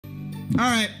All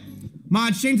right.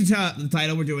 Mod, change the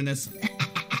title. We're doing this. Wait,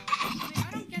 I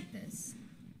don't get this.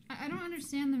 I don't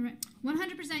understand the...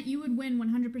 100% you would win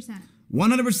 100%.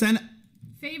 100%.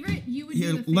 Favorite, you would do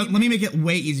Here, the favorite. let me make it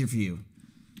way easier for you.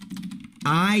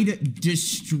 I'd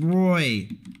destroy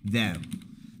them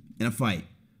in a fight.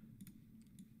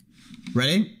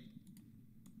 Ready?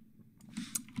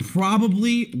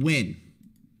 Probably win.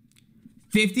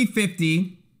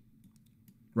 50-50.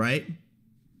 Right?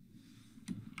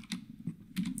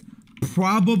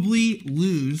 Probably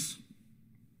lose.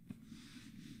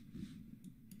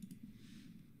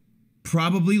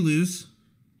 Probably lose.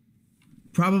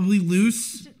 Probably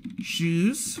loose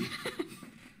shoes.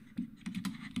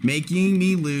 Making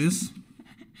me lose.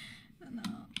 No.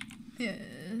 Yeah.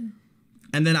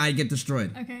 And then I get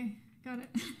destroyed. Okay, got it.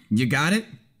 You got it?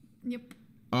 Yep.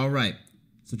 All right.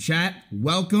 So chat,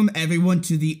 welcome everyone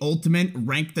to the ultimate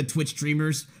Rank the Twitch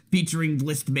streamers featuring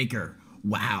List Maker.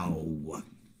 Wow.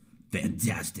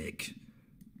 Fantastic.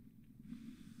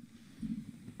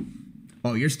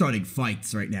 Oh, you're starting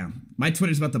fights right now. My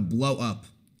Twitter's about to blow up.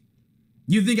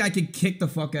 You think I could kick the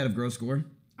fuck out of Gross Score?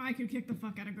 I could kick the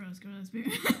fuck out of Gross. Go to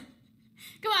the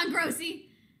Come on, Grossy.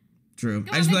 True.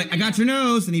 Go I just on, be like, I got your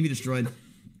nose, and he'd be destroyed.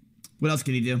 What else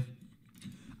can he do?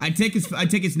 I'd take his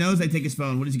nose, I'd take his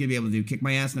phone. What is he gonna be able to do? Kick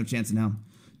my ass? No chance in hell.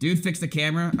 Dude, fix the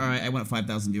camera. All right, I went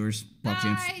 5,000 viewers. Pop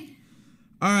chance.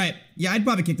 All right. Yeah, I'd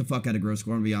probably kick the fuck out of Gross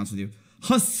Score, to be honest with you.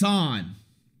 Hassan.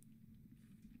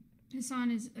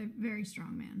 Hassan is a very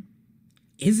strong man.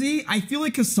 Is he? I feel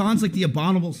like Hassan's like the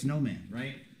abominable snowman,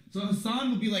 right? So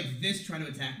Hassan would be like this trying to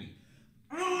attack me.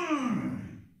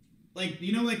 Like,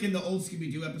 you know, like in the old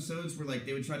Scooby-Doo episodes where like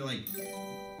they would try to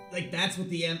like that's what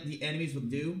the enemies would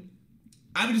do.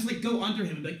 I would just like go under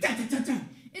him and be like, da, da, da, da.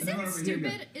 Is it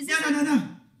stupid? Is this no.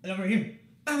 And over here.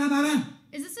 Bah, bah, bah, bah.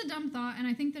 Is this a dumb thought? And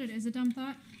I think that it is a dumb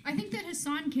thought. I think that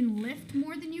Hassan can lift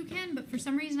more than you can, but for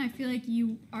some reason I feel like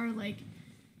you are like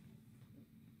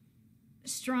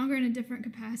stronger in a different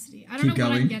capacity. I don't know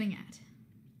what I'm getting at.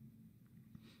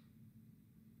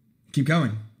 Keep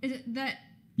going. Is it that...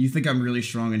 You think I'm really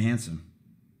strong and handsome.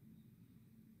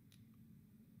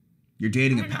 You're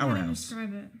dating a powerhouse. I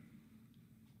don't know how to describe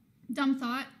it. Dumb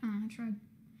thought. Oh, I tried.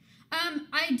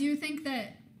 I do think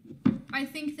that... I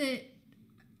think that...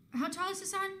 How tall is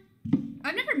Hassan?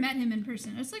 I've never met him in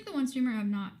person. It's like the one streamer I've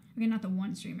not... Okay, not the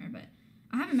one streamer, but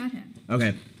I haven't met him.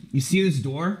 Okay. You see this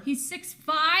door? He's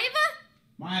 6'5"?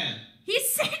 Maya.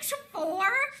 He's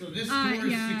 6'4"? So this door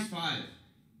is 6'5".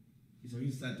 So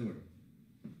he's that door.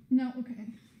 No, okay.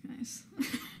 Nice.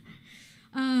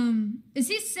 Is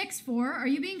he 6'4"? Are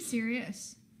you being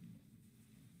serious?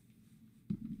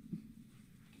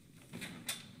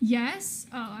 Yes?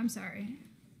 Oh, I'm sorry.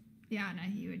 Yeah, no,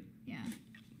 he would,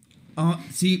 yeah.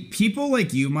 See, people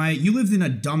like you, you lived in a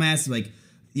dumbass, like,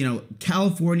 you know,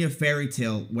 California fairy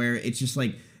tale where it's just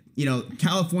like, you know,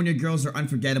 California girls are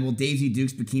unforgettable, Daisy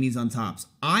Dukes, bikinis on tops.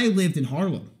 I lived in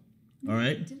Harlem, all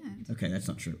right? I didn't. Okay, that's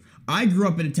not true. I grew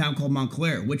up in a town called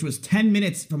Montclair, which was 10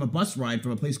 minutes from a bus ride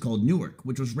from a place called Newark,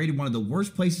 which was rated one of the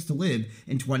worst places to live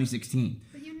in 2016.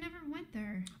 But you never went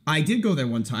there. I did go there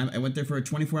one time. I went there for a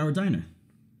 24-hour diner.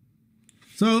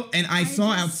 So, and I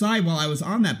saw outside while I was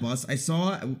on that bus, I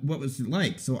saw what was it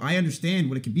like. So I understand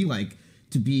what it could be like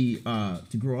to be,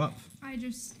 to grow up.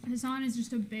 Hassan is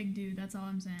just a big dude, that's all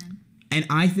I'm saying. And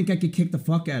I think I could kick the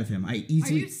fuck out of him. I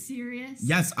easily... Are you serious?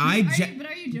 Yes, but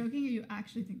are you joking or you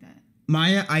actually think that?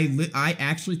 Maya, I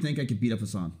actually think I could beat up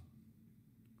Hassan.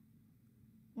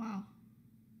 Wow.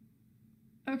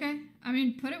 Okay. I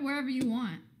mean, put it wherever you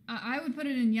want. I would put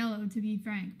it in yellow, to be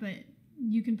frank, but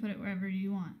you can put it wherever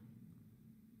you want.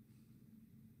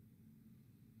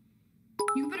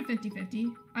 You can put it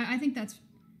 50-50. I think that's...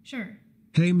 Sure.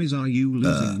 Hey Miz, are you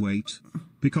losing weight?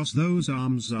 Because those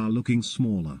arms are looking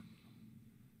smaller.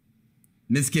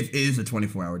 Mizkif is a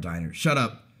 24-hour diner. Shut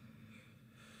up.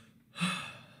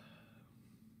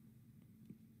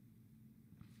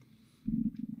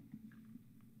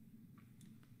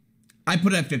 I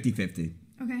put it at 50-50.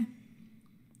 Okay.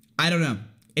 I don't know.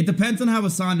 It depends on how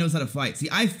Hassan knows how to fight. See,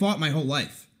 I fought my whole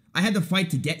life. I had to fight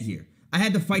to get here. I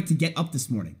had to fight to get up this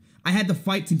morning. I had to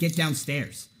fight to get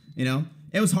downstairs. You know?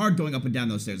 It was hard going up and down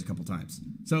those stairs a couple times.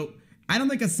 So, I don't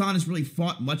think Hassan has really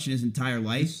fought much in his entire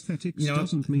life. Aesthetics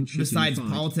doesn't mean shit besides in a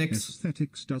fight. politics.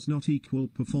 Aesthetics does not equal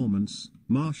performance.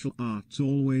 Martial arts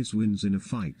always wins in a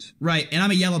fight. Right, and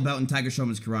I'm a yellow belt in Tiger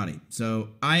Showman's karate. So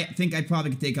I think I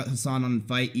probably could take out Hassan on a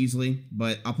fight easily,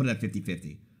 but I'll put it at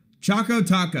 50-50. Choco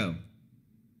Taco.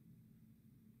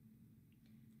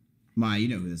 Maya, you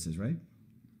know who this is, right?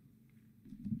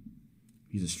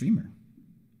 He's a streamer.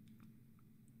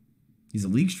 He's a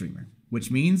league streamer, which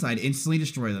means I'd instantly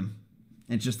destroy them.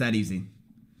 It's just that easy.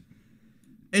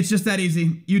 It's just that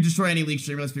easy. You destroy any League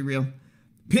streamer, let's be real.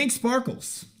 Pink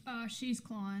Sparkles. She's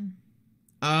clawing.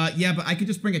 Yeah, but I could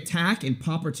just bring attack and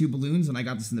pop her 2 balloons, and I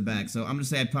got this in the bag. So I'm gonna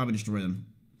say I'd probably destroy them.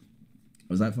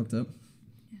 Was that fucked up?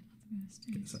 Yeah, not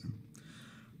the best. Okay,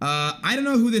 I don't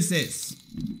know who this is.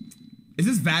 Is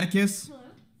this Vaticus? Hello?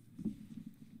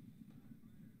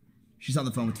 She's on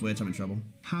the phone with Twitch. I'm in trouble.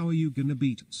 How are you gonna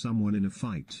beat someone in a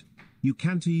fight? You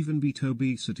can't even beat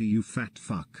obesity, you fat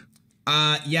fuck.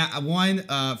 Yeah, one,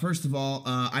 first of all,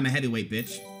 I'm a heavyweight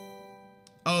bitch.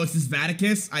 Oh, it's this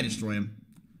Vaticus? I destroy him.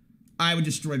 I would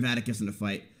destroy Vaticus in a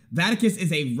fight. Vaticus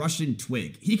is a Russian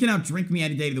twig. He can outdrink me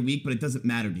any day of the week, but it doesn't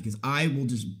matter because I will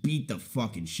just beat the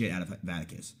fucking shit out of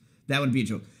Vaticus. That would be a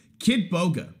joke. Kid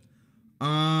Boga.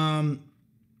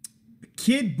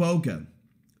 Kid Boga.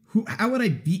 How would I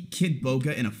beat Kid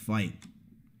Boga in a fight?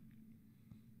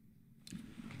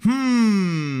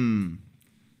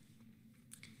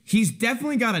 He's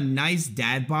definitely got a nice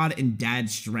dad bod and dad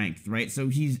strength, right? So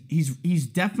he's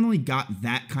definitely got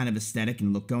that kind of aesthetic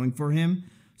and look going for him.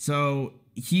 So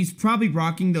he's probably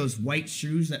rocking those white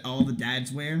shoes that all the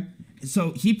dads wear.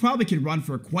 So he probably could run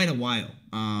for quite a while.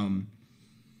 I'm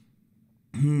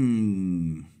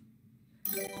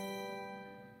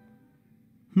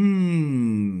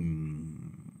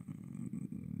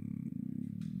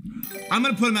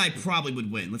gonna put him at I probably would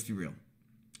win. Let's be real.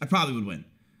 I probably would win.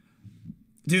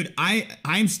 Dude,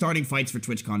 I'm starting fights for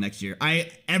TwitchCon next year.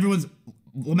 Everyone's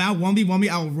now 1v1 me.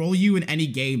 I'll roll you in any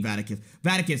game, Vaticus.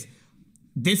 Vaticus,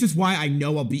 this is why I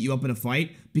know I'll beat you up in a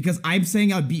fight, because I'm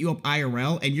saying I'll beat you up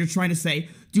IRL, and you're trying to say,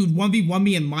 dude, 1v1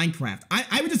 me in Minecraft.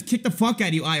 I would just kick the fuck out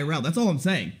of you IRL. That's all I'm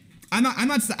saying.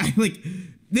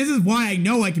 This is why I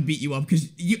know I can beat you up, because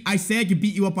I say I can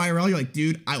beat you up IRL. You're like,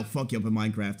 dude, I'll fuck you up in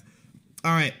Minecraft.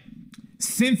 All right.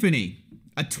 Symphony,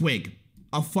 a twig.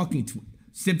 A fucking twig.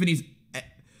 Symphony's...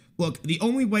 Look, the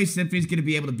only way Symphony's going to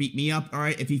be able to beat me up, all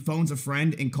right, if he phones a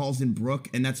friend and calls in Brooke,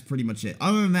 and that's pretty much it.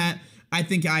 Other than that, I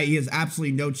think he has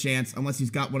absolutely no chance unless he's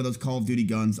got one of those Call of Duty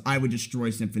guns. I would destroy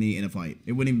Symphony in a fight.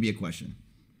 It wouldn't even be a question.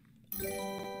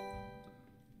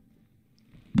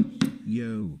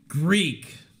 Yo.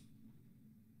 Greek.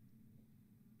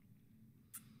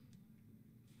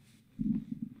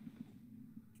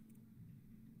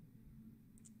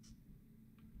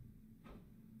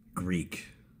 Greek.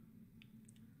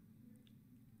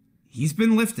 He's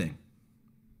been lifting.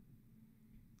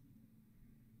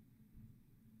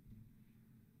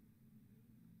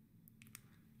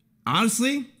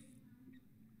 Honestly,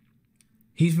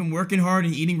 he's been working hard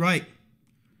and eating right.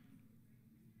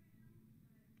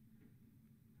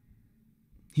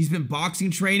 He's been boxing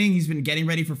training. He's been getting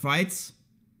ready for fights.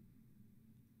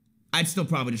 I'd still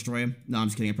probably destroy him. No, I'm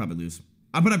just kidding. I'd probably lose.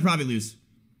 But I'd probably lose.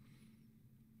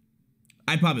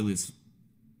 I'd probably lose.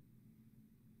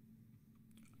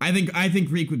 I think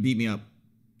Greek would beat me up.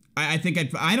 I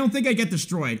don't think I'd get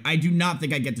destroyed. I do not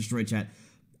think I'd get destroyed, chat.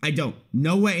 I don't.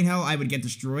 No way in hell I would get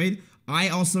destroyed. I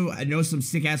know some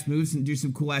sick-ass moves and do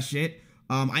some cool-ass shit.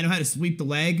 I know how to sweep the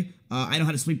leg. I know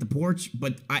how to sweep the porch.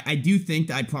 But I do think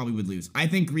that I probably would lose. I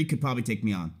think Greek could probably take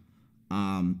me on.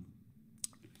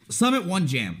 Summit 1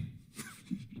 jam.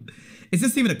 Is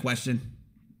this even a question?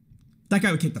 That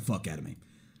guy would kick the fuck out of me.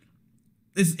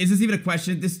 Is this even a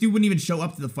question? This dude wouldn't even show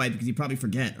up to the fight because he'd probably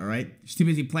forget, alright? He's too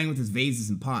busy playing with his vases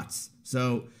and pots.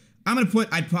 So,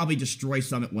 I'd probably destroy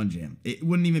Summit 1 jam. It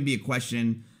wouldn't even be a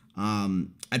question.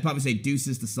 I'd probably say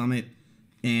deuces to Summit.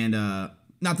 And,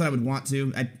 not that I would want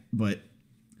to, but...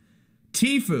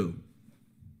 Tfue.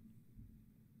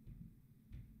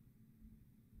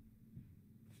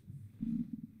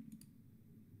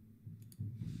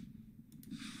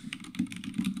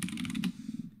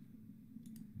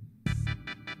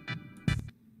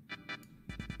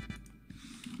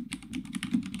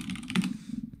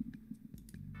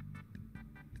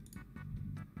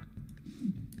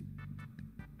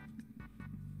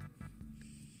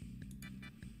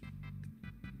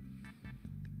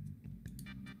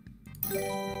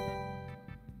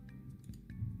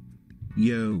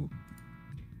 Yo.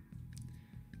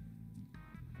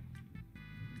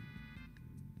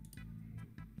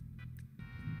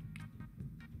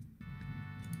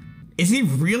 Is he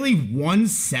really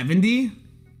 170?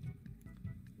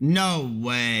 No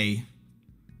way.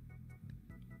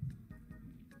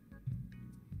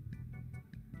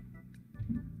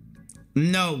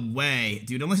 No way.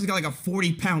 Dude, unless he's got like a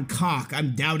 40-pound cock,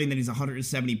 I'm doubting that he's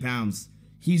 170 pounds.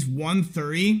 He's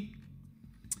 130?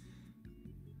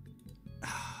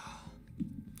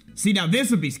 See, now this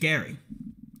would be scary.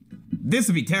 This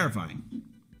would be terrifying.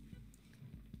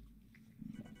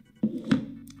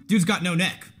 Dude's got no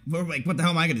neck. Like, what the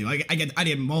hell am I gonna do? I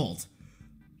get mauled.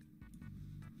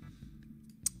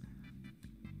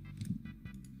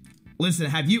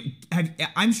 Listen,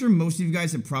 I'm sure most of you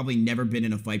guys have probably never been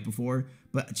in a fight before,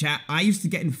 but chat, I used to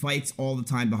get in fights all the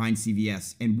time behind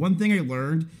CVS, and one thing I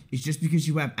learned is just because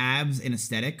you have abs and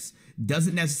aesthetics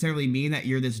doesn't necessarily mean that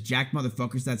you're this jacked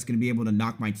motherfucker that's going to be able to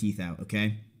knock my teeth out,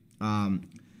 okay?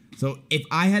 So if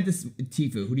I had this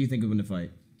Tifu, who do you think would win the fight?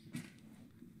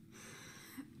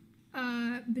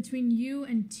 Between you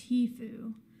and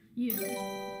Tifu, you.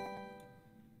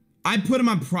 I'd put him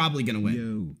on probably going to win.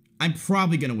 Yo. I'm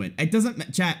probably going to win. It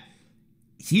doesn't, chat,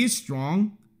 he is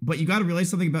strong, but you got to realize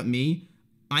something about me.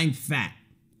 I'm fat.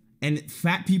 And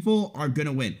fat people are going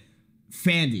to win.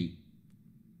 Fandy.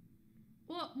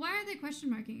 Well, why are they question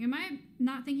marking? Am I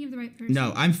not thinking of the right person?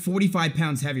 No, I'm 45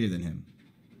 pounds heavier than him.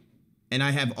 And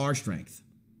I have R strength.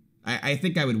 I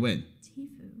think I would win.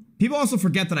 Tifu. People also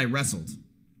forget that I wrestled.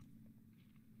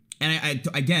 And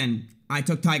I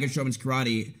took Tiger Showman's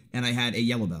karate, and I had a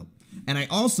yellow belt. And I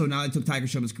also, now that I took Tiger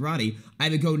Showman's karate, I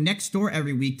would go next door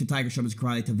every week to Tiger Showman's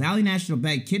karate to Valley National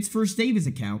Bank Kids First Savings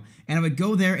account, and I would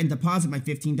go there and deposit my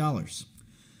 $15.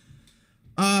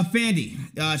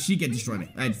 Fandy, she could destroy me.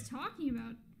 What are you guys talking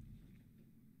about?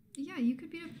 Yeah, you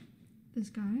could beat up this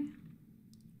guy.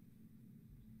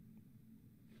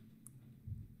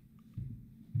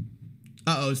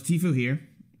 Uh-oh, is Tifu here?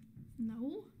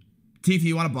 No. Tifu,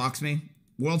 you want to box me?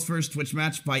 World's first Twitch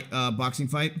match fight, boxing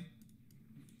fight?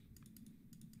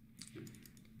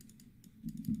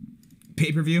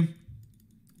 Pay-per-view?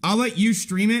 I'll let you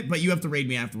stream it, but you have to raid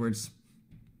me afterwards.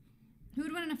 Who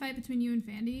would win in a fight between you and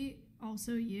Fandy?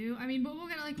 Also you. I mean, but what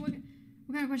kind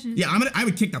of question is Yeah, that? I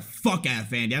would kick the fuck out of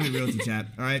Fandy. I'm gonna be real with you, chat.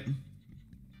 All right.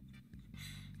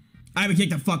 I would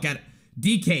kick the fuck out of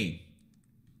DK.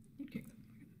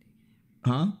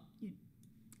 Huh?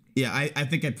 Yeah, I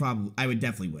think I would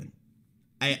definitely win.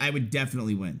 I would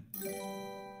definitely win.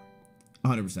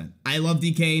 100%. I love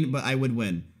DK, but I would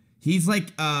win. He's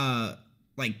like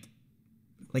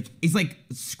he's like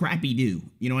Scrappy Doo.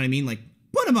 You know what I mean? Like,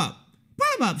 put him up,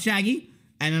 Shaggy.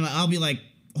 And then I'll be like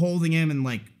holding him and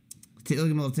like tickling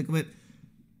him a little tickle bit.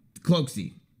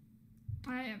 Cloaksy.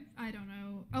 I don't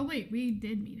know. Oh wait, we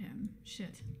did meet him.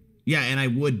 Shit. Yeah, and I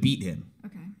would beat him.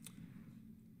 Okay.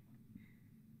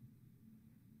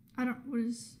 What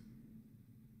is...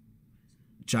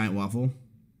 Giant waffle.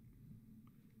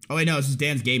 Oh wait, no, this is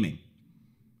Dan's Gaming.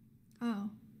 Oh.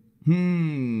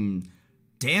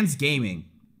 Dan's Gaming.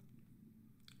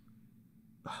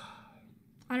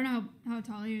 I don't know how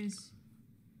tall he is.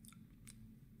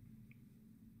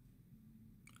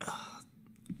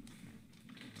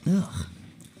 Ugh.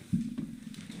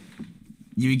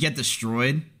 You would get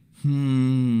destroyed? I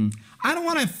don't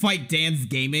want to fight Dan's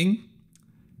Gaming.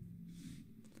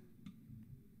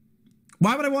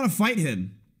 Why would I want to fight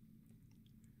him?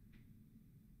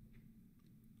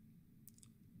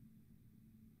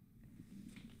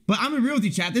 But I'm in real with you,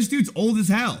 chat. This dude's old as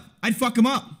hell. I'd fuck him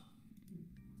up.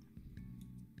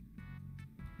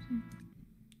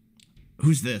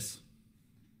 Who's this?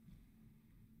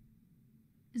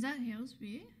 Is that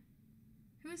Halesby?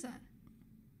 Who is that?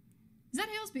 Is that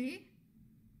Halesby?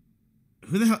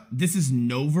 Who the hell? This is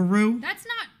Novaru? That's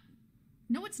not...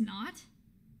 No, it's not.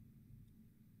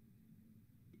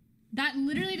 That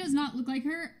literally does not look like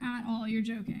her at all. You're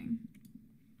joking.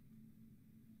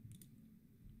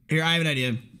 Here, I have an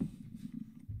idea.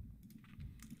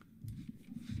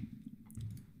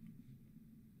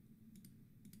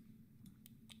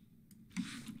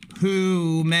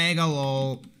 Who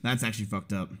Megalol? That's actually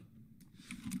fucked up.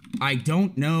 I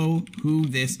don't know who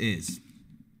this is.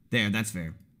 There, that's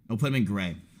fair. I'll put him in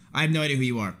gray. I have no idea who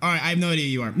you are. Alright, I have no idea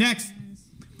who you are. Next!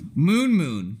 Moon.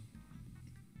 Moon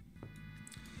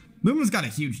Moon's got a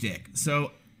huge dick.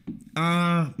 So,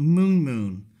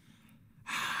 Moon.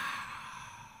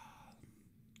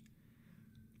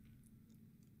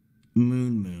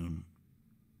 Moon.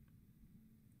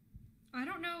 I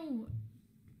don't know.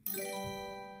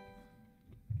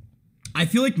 I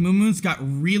feel like Moon's got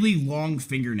really long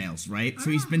fingernails, right?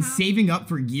 So he's been saving up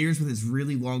for years with his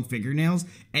really long fingernails,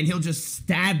 and he'll just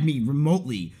stab me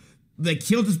remotely. Like,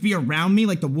 he'll just be around me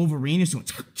like the Wolverine. Just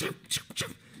going,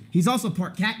 he's also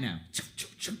part cat now.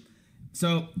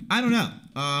 So, I don't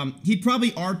know. He'd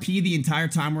probably RP the entire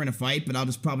time we're in a fight, but I'll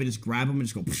just probably just grab him and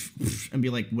just go and be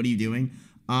like, what are you doing?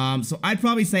 So I'd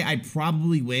probably say I'd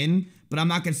probably win, but I'm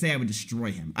not going to say I would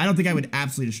destroy him. I don't think I would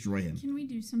absolutely destroy him. Can we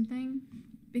do something?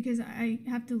 Because I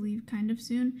have to leave kind of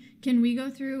soon. Can we go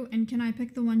through and can I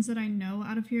pick the ones that I know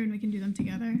out of here and we can do them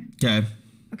together? Okay.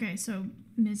 Okay, so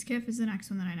Mizkif is the next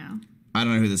one that I know. I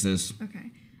don't know who this is.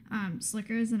 Okay.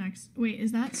 Slicker is the next. Wait,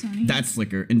 is that Sony? That's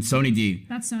Slicker. And Sony D.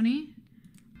 That's Sony?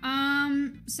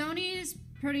 Sony is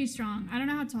pretty strong. I don't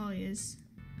know how tall he is,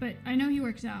 but I know he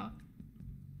works out.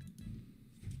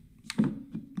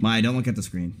 Maya, don't look at the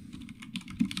screen.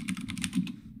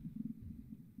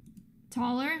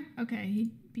 Taller? Okay, he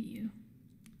beat you.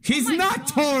 He's Oh my not God.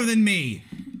 taller than me!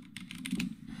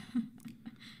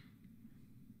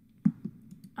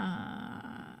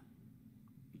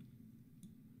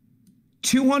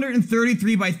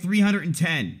 233 by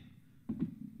 310.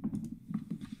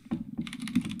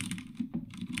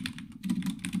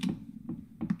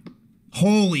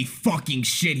 Holy fucking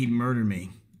shit, he'd murder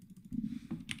me.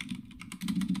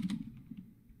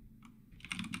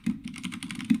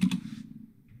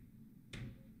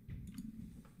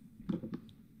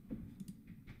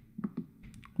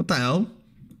 What the hell?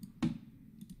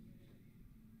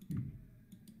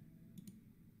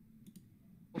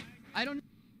 I don't.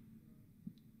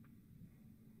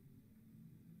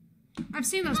 I've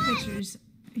seen those pictures.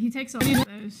 He takes a lot of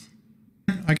those.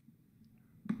 Wait,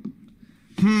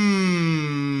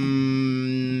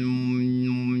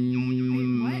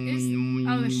 what is...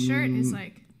 Oh, the shirt is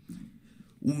like...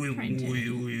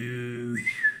 printed.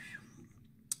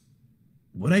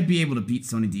 Would I be able to beat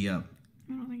Sonny D up?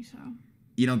 I don't think so.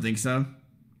 You don't think so?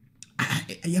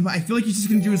 Yeah, but I feel like he's just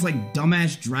gonna do his like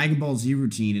dumbass Dragon Ball Z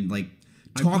routine and like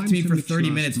talk to me for 30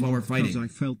 minutes while we're fighting. Because I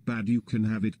felt bad. You can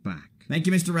have it back. Thank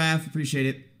you, Mr. Raff. Appreciate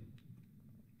it.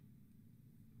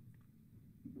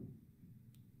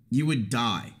 You would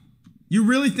die. You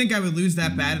really think I would lose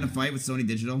that bad in a fight with Sony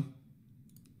Digital?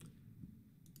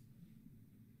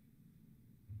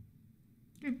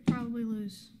 You'd probably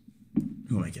lose.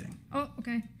 Who am I kidding? Oh,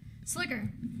 okay. Slicker.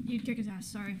 You'd kick his ass,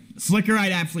 sorry. Slicker,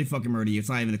 I'd absolutely fucking murder you. It's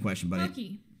not even a question, buddy.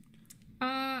 Poki.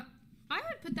 I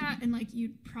would put that in like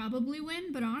you'd probably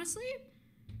win, but honestly,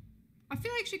 I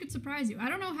feel like she could surprise you. I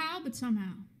don't know how, but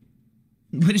somehow.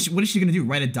 What is she gonna do?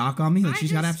 Write a doc on me? Like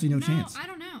she's got absolutely no chance. I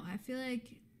don't know. I feel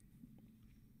like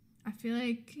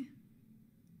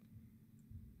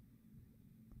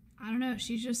I don't know.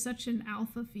 She's just such an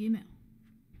alpha female.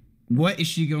 What is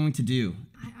she going to do?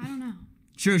 I don't know.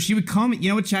 True, she would come. You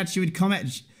know what, chat? She would come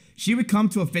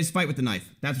to a fist fight with a knife.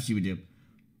 That's what she would do.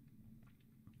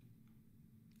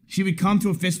 She would come to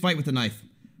a fist fight with a knife.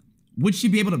 Would she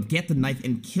be able to get the knife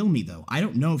and kill me, though? I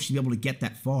don't know if she'd be able to get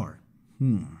that far.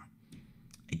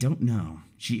 I don't know.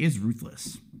 She is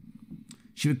ruthless.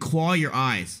 She would claw your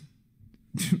eyes.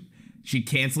 She'd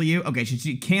cancel you? Okay,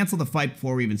 she'd cancel the fight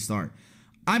before we even start.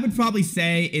 I would probably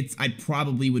say I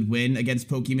probably would win against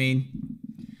Pokimane.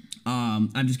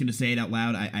 I'm just gonna say it out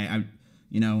loud. I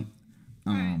you know.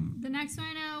 Alright, the next one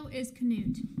I know is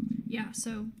Canute. Yeah,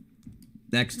 so.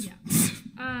 Next. Yeah.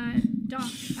 Doc.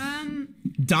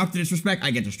 Dr. Disrespect,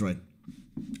 I get destroyed.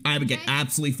 I would get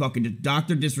absolutely fucking...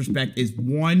 Dr. Disrespect is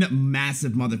one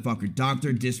massive motherfucker.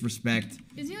 Dr. Disrespect.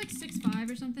 Is he like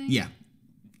 6'5" or something? Yeah.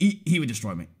 He would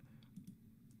destroy me.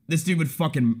 This dude would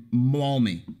fucking maul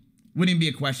me. Wouldn't even be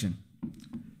a question.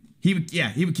 He would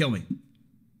kill me.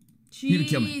 Jesus. He would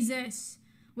kill me.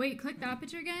 Wait, click that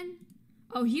picture again.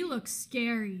 Oh, he looks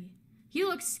scary. He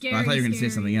looks scary. Oh, I thought you were going to say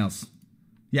something else.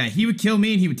 Yeah, he would kill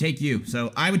me and he would take you.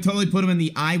 So I would totally put him in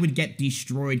the I would get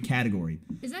destroyed category.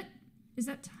 Is that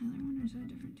Tyler one or is that a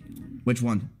different T1? Which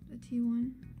one? The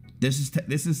T1. This is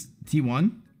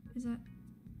T1? Is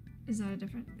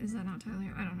that not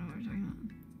Tyler? I don't know what we're talking about.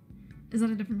 Is that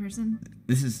a different person?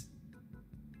 This is...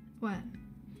 What?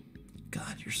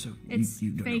 God, you're so... It's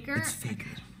you don't know. Faker? It's Faker.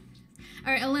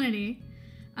 All right, Alinity.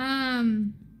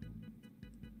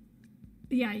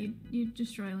 Yeah, you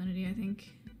destroy Alinity, I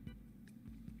think.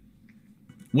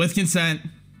 With consent.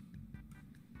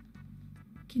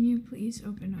 Can you please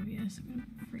open OBS? I'm gonna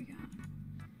freak out.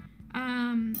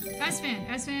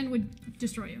 Esfand would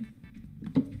destroy you.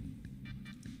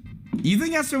 You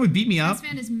think Esfand would beat me up?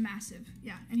 Esfand is massive,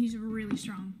 yeah, and he's really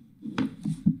strong.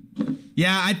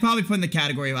 Yeah, I'd probably put in the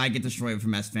category of I get destroyed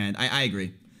from Esfand. I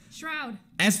agree. Shroud.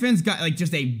 Esfand's got like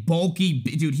just a bulky...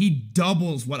 Dude, he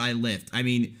doubles what I lift. I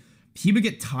mean, he would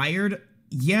get tired.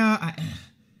 Yeah,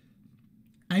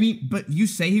 I mean, but you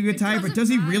say he would get tired, but does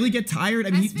he really get tired? I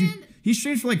mean, he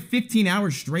streams for like 15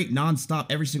 hours straight, nonstop,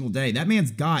 every single day. That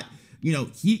man's got, you know,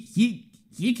 he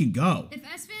can go. If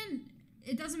Esfand,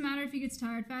 it doesn't matter if he gets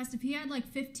tired fast. If he had like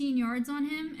 15 yards on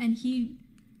him and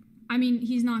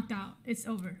he's knocked out. It's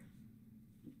over.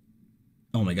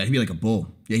 Oh my God, he'd be like a bull.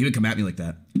 Yeah, he would come at me like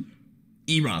that.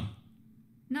 E-Rob.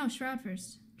 No, Shroud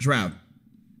first. Shroud.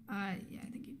 Yeah, I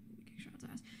think you kick Shroud's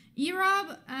ass.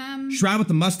 E-Rob, Shroud with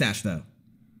the mustache, though.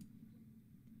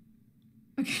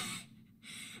 Okay.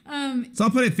 So I'll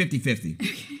put it 50-50.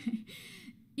 Okay.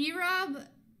 E-Rob,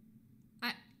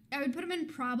 I would put him in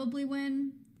probably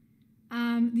win.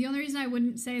 The only reason I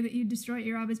wouldn't say that you'd destroy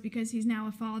E-Rob is because he's now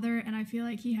a father, and I feel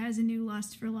like he has a new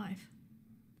lust for life.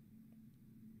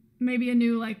 maybe a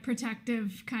new like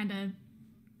protective kind of,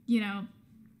 you know,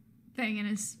 thing in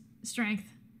his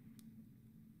strength.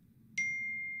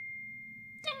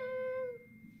 Ding.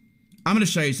 I'm gonna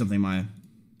show you something, Maya.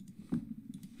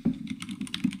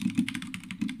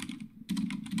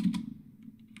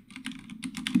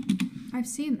 I've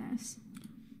seen this.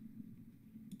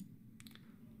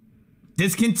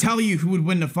 This can tell you who would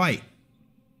win the fight.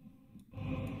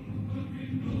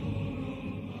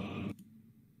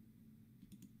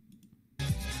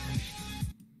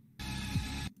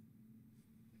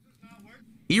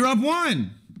 E-Rob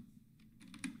won!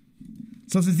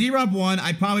 So since E-Rob won,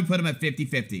 I probably put him at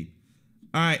 50-50.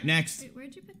 Alright, next. Wait,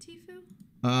 where'd you put Tfue?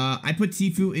 I put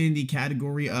Tfue in the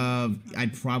category of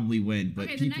I'd probably win, but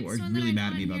okay, people are really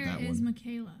mad at me about that one. Is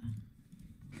Micaiyla.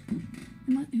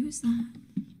 Who's that?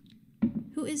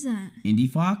 Who is that? Indie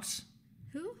Fox?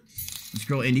 Who? This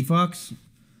girl Indie Fox.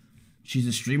 She's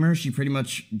a streamer. She pretty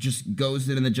much just goes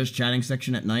in the just chatting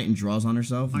section at night and draws on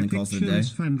herself and then calls it a day.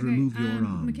 Esfand, remove your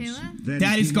arms. Micaiyla?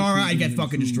 Daddy Scara, I get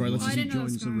fucking destroyed. Let's I just didn't know it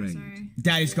was Scara, sorry.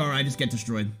 Daddy Scara, I just get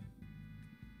destroyed.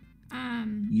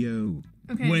 Yo.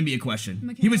 Okay. Wouldn't be a question.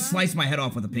 Micaiyla? He would slice my head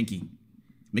off with a pinky.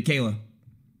 Micaiyla.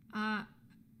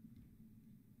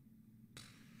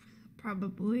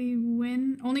 Probably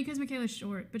win. Only because Micaiyla's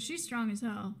short, but she's strong as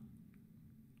hell.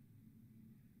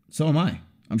 So am I.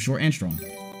 I'm short and strong.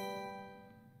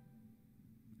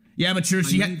 Yeah, but sure,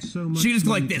 she just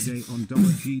go like this. On Oh,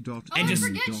 and I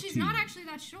forget, she's not actually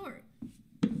that short.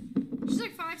 She's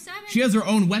like 5'7". She has her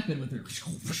own weapon with her.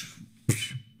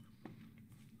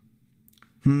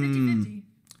 50-50.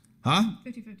 Huh?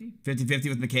 50-50. 50-50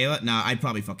 with Micaiyla? Nah, I'd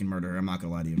probably fucking murder her. I'm not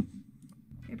gonna lie to you.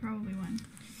 They probably win.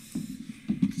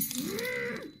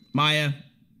 Maya.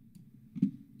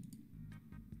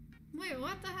 Wait,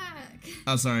 what the heck?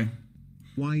 Oh, sorry.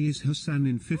 Why is Hassan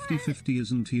in 50-50?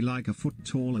 Isn't he like a foot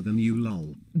taller than you,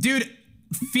 lol? Dude,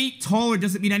 feet taller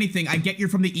doesn't mean anything. I get you're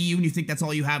from the EU and you think that's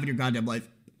all you have in your goddamn life.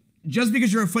 Just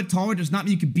because you're a foot taller does not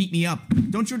mean you can beat me up.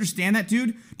 Don't you understand that,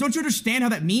 dude? Don't you understand how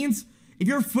that means? If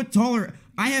you're a foot taller,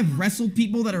 I have wrestled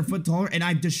people that are a foot taller and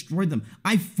I've destroyed them.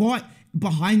 I fought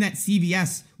behind that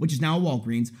CVS, which is now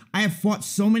Walgreens. I have fought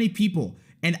so many people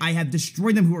and I have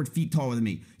destroyed them who are feet taller than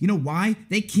me. You know why?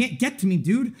 They can't get to me,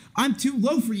 dude. I'm too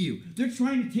low for you. They're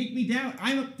trying to take me down.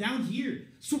 I'm up down here.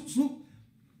 Swoop, swoop.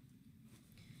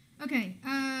 Okay,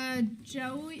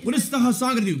 Joey... What is the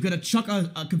Hassan gonna do? Gonna chuck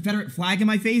a Confederate flag in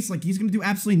my face? Like, he's gonna do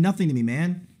absolutely nothing to me,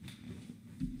 man.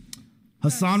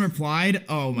 Hassan replied,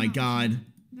 oh my god.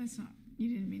 That's not... You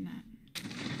didn't mean that.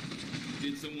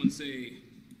 Did someone say,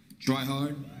 try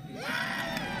hard?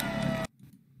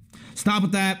 Stop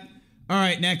with that.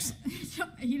 Alright, next.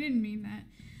 He didn't mean that.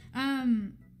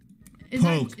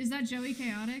 Is that Joey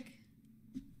Chaotic?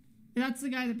 That's the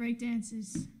guy that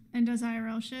breakdances and does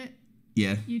IRL shit?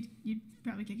 Yeah. You'd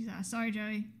probably kick his ass. Sorry,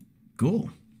 Joey. Cool.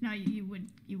 No, you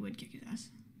would kick his ass.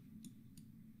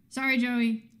 Sorry,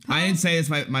 Joey. Poke. I didn't say this,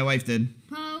 my wife did.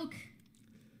 Poke.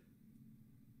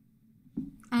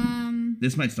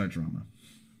 This might start drama.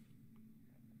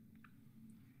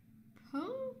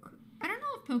 Poke? I don't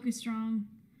know if Poke is strong.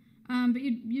 But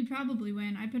you'd probably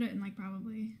win. I put it in like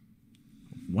probably.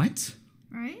 What?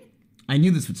 Right? I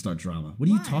knew this would start drama. What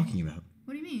are you Why? talking about?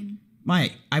 What do you mean?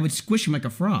 I would squish him like a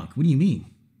frog. What do you mean?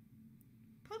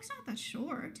 Poke's not that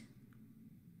short.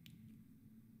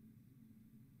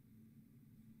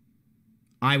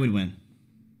 I would win.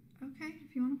 Okay,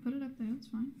 if you want to put it up there, that's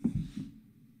fine.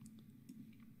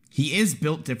 He is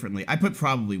built differently. I put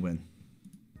probably win.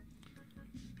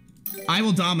 I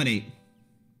will dominate.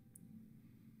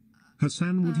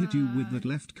 Hassan would hit you with that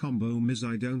left combo, Miz.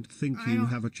 I don't think you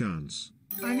have a chance.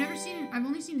 I've never seen it. I've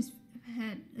only seen his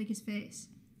head, like his face.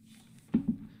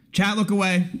 Chat, look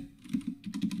away.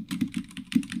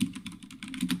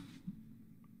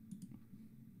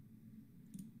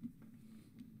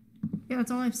 Yeah, that's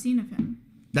all I've seen of him.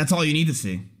 That's all you need to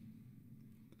see.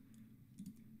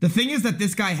 The thing is that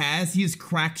this guy he has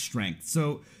crack strength.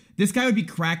 So this guy would be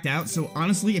cracked out. So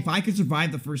honestly, if I could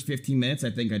survive the first 15 minutes,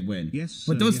 I think I'd win. Yes,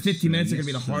 but those yes, 15 minutes are yes,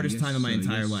 going to be the hardest time of my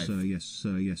entire life. Yes,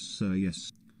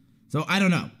 yes. So I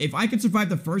don't know. If I could survive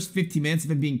the first 15 minutes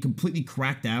of him being completely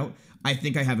cracked out, I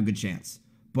think I have a good chance.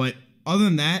 But other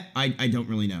than that, I don't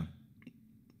really know. Okay.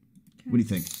 What do you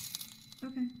think?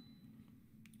 Okay.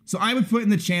 So I would put in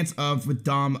the chance of, with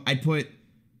Dom, I'd put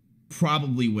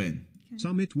probably win. Okay.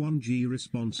 Summit 1G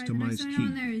response to my next one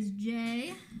on there is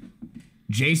Jay.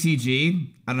 JCG?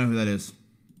 I don't know who that is.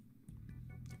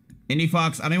 Indie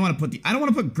Fox, I don't want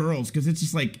to put girls, because it's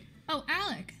just like... Oh,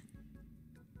 Alec.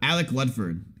 Alec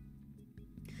Ludford.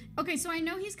 Okay, so I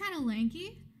know he's kind of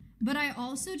lanky, but I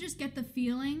also just get the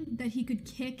feeling that he could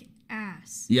kick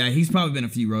ass. Yeah, he's probably been a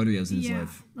few rodeos in his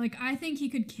life. Like, I think he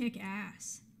could kick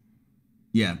ass.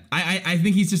 Yeah, I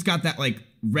think he's just got that, like,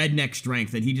 redneck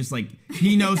strength that he just, like,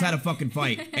 he knows how to fucking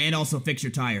fight and also fix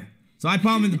your tire. So I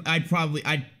think I'd probably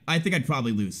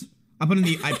lose. I put in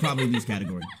the I'd probably lose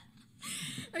category.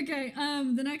 Okay,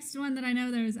 the next one that I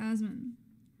know there is Asmund.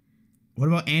 What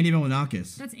about Andy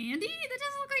Milanakis? That's Andy? That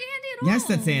doesn't look like Andy at all. Yes,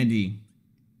 that's Andy.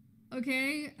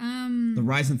 Okay, The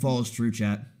rise and fall is true,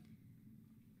 chat.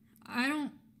 I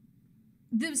don't...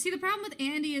 See, the problem with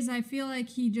Andy is I feel like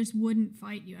he just wouldn't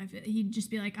fight you. He'd just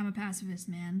be like, I'm a pacifist,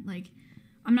 man. Like,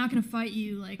 I'm not gonna fight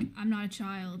you. Like, I'm not a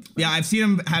child. Like, Yeah, I've seen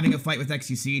him having a fight with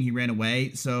XQC and he ran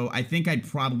away. So I think I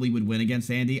probably would win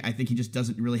against Andy. I think he just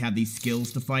doesn't really have these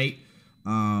skills to fight.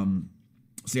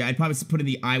 So yeah, I'd probably put in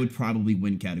the I would probably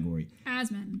win category.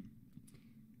 Asmund.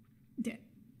 Yeah.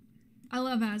 I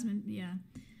love Asmund, yeah.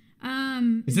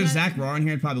 Is there Zach Raw in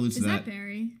here? I'd probably lose to Is that. that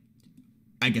Barry?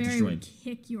 I get Barry destroyed. would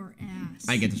kick your ass.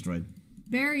 I get destroyed.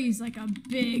 Barry's like a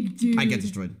big dude. I get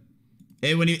destroyed.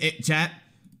 It wouldn't even, chat,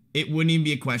 it wouldn't even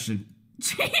be a question.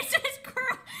 Jesus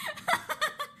Christ.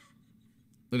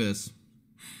 Look at this.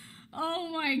 Oh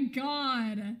my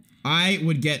god. I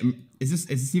would get, is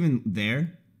this even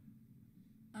there?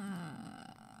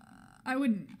 I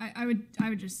wouldn't. I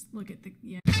would just look at the,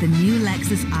 yeah. The new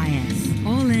Lexus IS.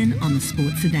 All in on the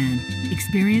sports sedan.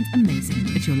 Experience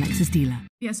amazing at your Lexus dealer.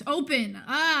 Yes, open.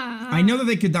 I know that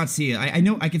they could not see it. I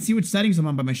know, I can see which settings I'm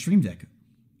on by my stream deck.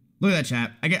 Look at that,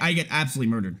 chat. I get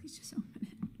absolutely murdered. Please just open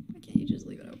it. Why can't you just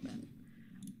leave it open?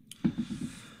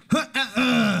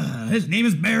 His name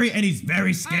is Barry and he's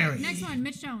very scary. All right, next one,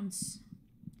 Mitch Jones.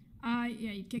 Yeah,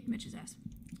 you kicked Mitch's ass.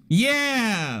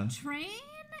 Yeah. Train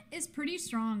is pretty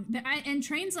strong. And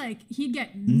Train's like, he'd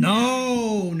get...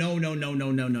 No.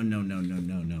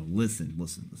 Listen.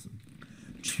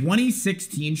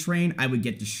 2016 Train, I would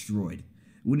get destroyed. It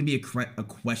wouldn't be a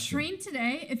question. Train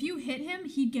today, if you hit him,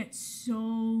 he'd get so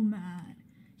mad.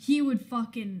 He would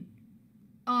fucking...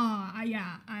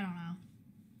 yeah, I don't know.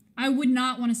 I would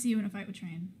not want to see you in a fight with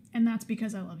Train. And that's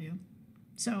because I love you.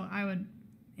 So I would...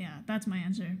 Yeah, that's my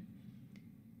answer.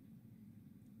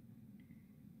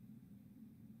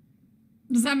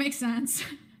 Does that make sense?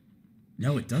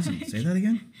 No, it doesn't. Say that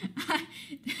again.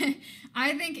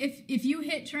 I think if you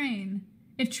hit Train,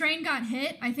 if Train got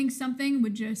hit, I think something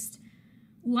would just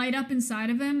light up inside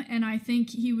of him, and I think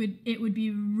it would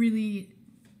be really,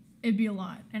 it'd be a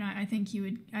lot, and I think he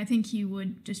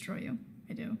would destroy you.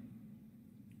 I do.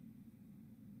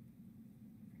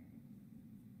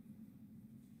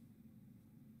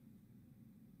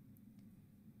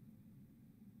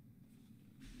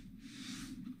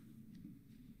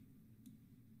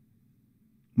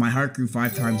 My heart grew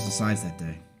 5 times the size that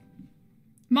day.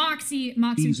 Moxie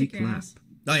Easy kick your clap. ass.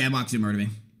 Oh yeah, Moxie murdered me.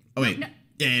 Oh wait. No.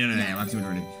 Yeah, Moxie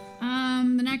murdered me.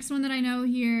 The next one that I know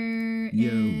here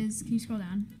is, can you scroll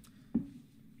down?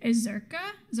 Is Zerka?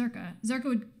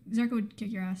 Zerka would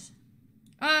kick your ass.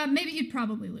 Maybe you'd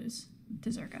probably lose to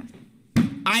Zerka.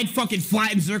 I'd fucking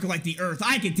flatten Zerka like the earth.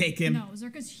 I could take him. No,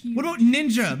 Zerka's huge. What about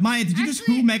Ninja? Maya, did you just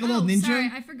who Megalol Ninja?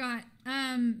 Sorry, I forgot.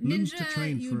 Lose Ninja, to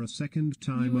Train you for a second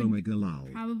time, would Omega Lol.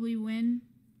 probably win.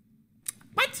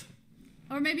 What?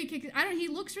 Or maybe kick. He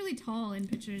looks really tall in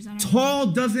pictures. I don't know. Tall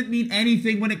doesn't mean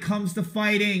anything when it comes to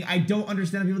fighting. I don't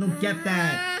understand how people don't get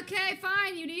that. Okay,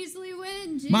 fine. You'd easily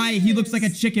win. Jesus. Maya, he looks like a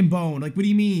chicken bone. Like, what do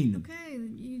you mean? Okay,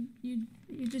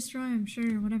 you destroy him.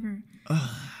 Sure, whatever.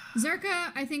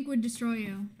 Zerka, I think, would destroy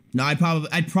you. No, I'd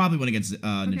probably win against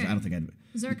Ninja. Okay. I don't think I'd.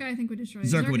 Zerka, I think, would destroy you.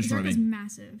 Zerka would destroy me. Zerka's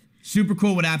massive. Super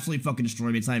Cool would absolutely fucking destroy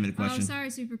me. It's not even a question. Oh, sorry,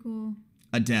 super cool.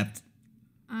 Adept.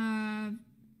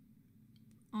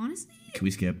 Honestly, Can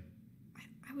we skip?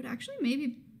 I would actually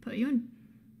maybe put you in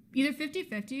either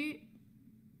 50-50.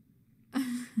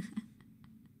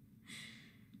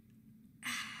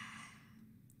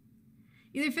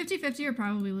 Either 50-50 or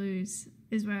probably lose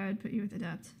is where I'd put you with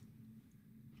Adept.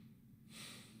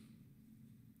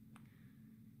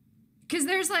 Because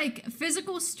there's like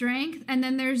physical strength, and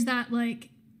then there's that like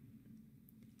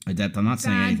Adept, I'm not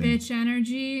saying bad anything. bitch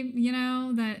energy, you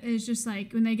know, that is just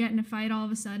like when they get in a fight all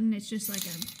of a sudden, it's just like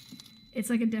it's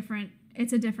a different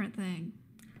thing.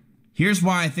 Here's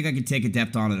why I think I could take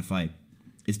Adept on in a fight.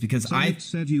 It's because Sonic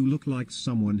said you look like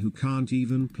someone who can't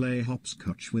even play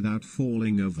hopscotch without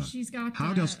falling over. She's got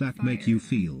How does that make you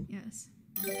feel? Yes.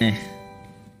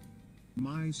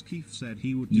 Mizkif said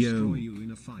he would destroy you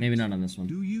in a fight. Maybe not on this one.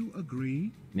 Do you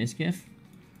agree? Mizkif?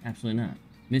 Absolutely not.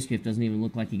 Mizkif doesn't even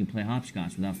look like he can play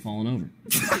hopscotch without falling over.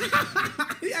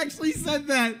 He actually said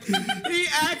that. He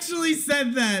actually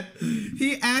said that.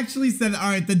 He actually said that. All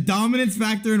right, the dominance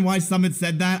factor and why Summit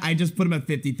said that, I just put him at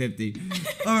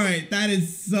 50-50. All right, that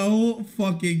is so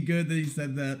fucking good that he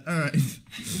said that. All right.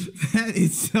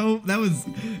 That was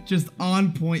just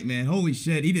on point, man. Holy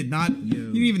shit, he didn't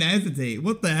even hesitate.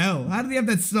 What the hell? How did he have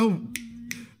that so...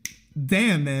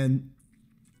 Damn, man.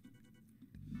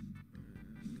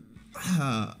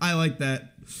 I like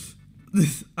that.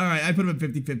 All right, I put him at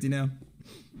 50-50 now.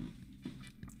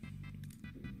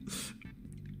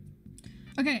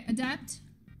 Okay, Adept.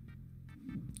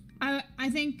 I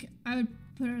think I would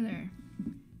put her there.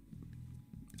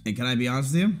 And can I be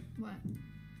honest with you? What?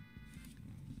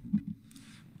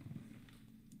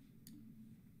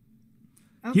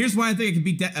 Okay. Here's why I think it could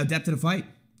beat Adept in a fight.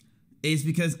 Is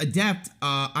because Adept,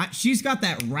 she's got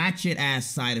that ratchet ass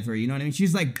side of her, you know what I mean?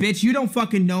 She's like, bitch, you don't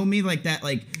fucking know me, like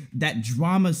that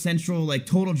drama central, like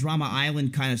total drama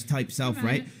island kind of type self,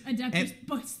 right? Adept just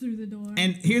busts through the door.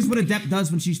 And here's what Adept does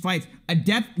when she fights.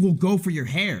 Adept will go for your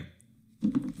hair.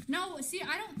 No, see,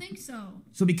 I don't think so.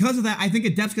 So because of that, I think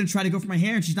Adept's gonna try to go for my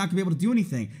hair and she's not gonna be able to do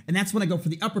anything. And that's when I go for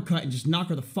the uppercut and just knock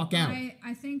her the fuck out.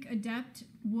 I think Adept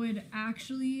would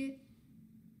actually...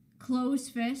 close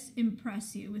fist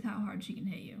impress you with how hard she can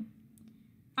hit you.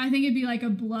 I think it'd be like a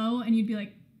blow and you'd be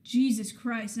like, Jesus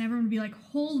Christ, and everyone would be like,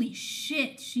 holy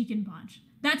shit, she can punch.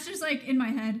 That's just like in my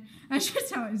head. That's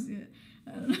just how I see it.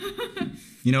 I don't know.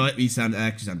 You know what? You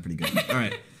actually sound pretty good. All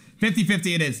right.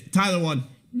 50-50 it is. Tyler won.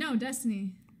 No,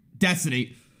 Destiny.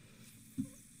 Destiny.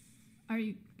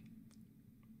 You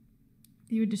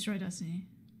would destroy Destiny.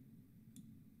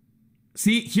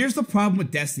 See, here's the problem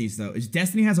with Destiny's, though, is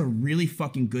Destiny has a really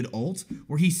fucking good ult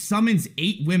where he summons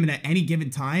 8 women at any given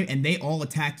time and they all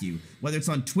attack you, whether it's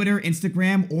on Twitter,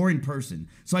 Instagram, or in person.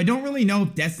 So I don't really know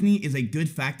if Destiny is a good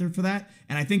factor for that,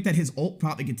 and I think that his ult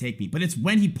probably could take me, but it's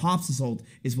when he pops his ult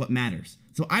is what matters.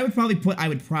 So I would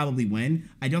probably win.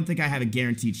 I don't think I have a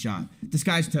guaranteed shot. This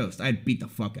guy's toast. I'd beat the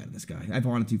fuck out of this guy. I've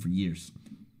wanted to for years.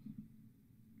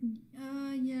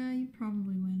 Yeah, you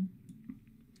probably win.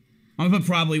 I'm gonna put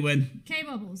probably win.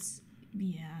 K-Bubbles.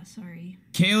 Yeah, sorry.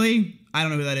 Kaylee, I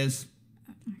don't know who that is.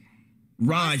 Okay.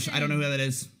 Raj, Austin. I don't know who that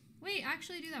is. Wait,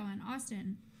 actually do that one.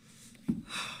 Austin.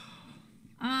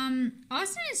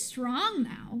 Austin is strong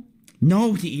now.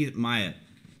 No, Maya.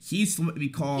 He's what we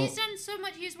call... He's done so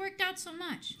much. He's worked out so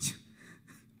much.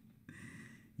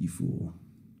 You fool.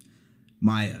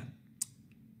 Maya.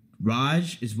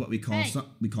 Raj is what we call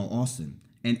Austin.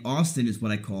 And Austin is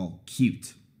what I call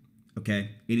cute. Okay?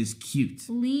 It is cute.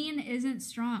 Lean isn't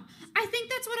strong. I think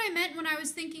that's what I meant when I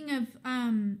was thinking of...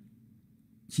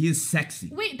 He is sexy.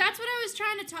 Wait, that's what I was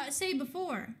trying to say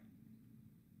before.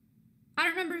 I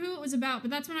don't remember who it was about,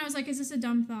 but that's when I was like, is this a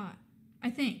dumb thought? I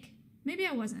think. Maybe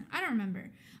I wasn't. I don't remember.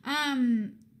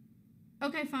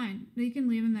 Okay, fine. You can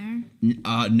leave him there.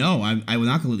 No, I will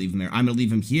not leave him there. I'm going to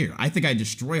leave him here. I think I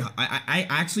destroy... I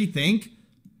actually think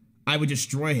I would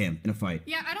destroy him in a fight.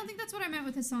 Yeah, I don't think that's what I meant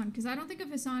with Hassan, because I don't think of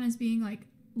Hassan as being, like,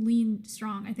 lean,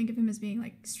 strong. I think of him as being,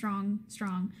 like, strong.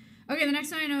 Okay, the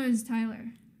next one I know is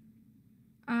Tyler.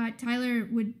 Tyler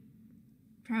would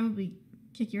probably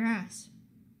kick your ass.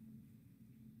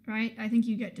 Right? I think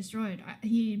you get destroyed.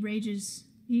 He rages.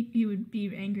 He would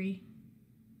be angry.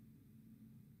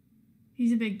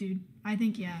 He's a big dude. I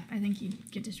think he'd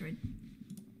get destroyed.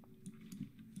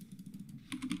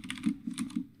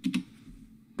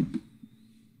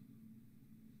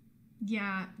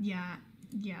 Yeah.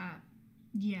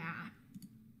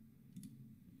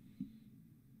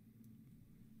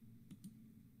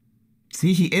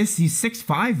 See, he's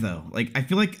 6'5", though. Like, I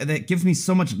feel like that gives me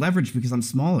so much leverage because I'm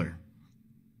smaller.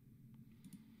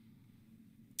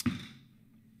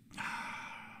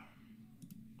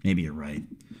 Maybe you're right.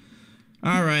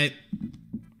 All right.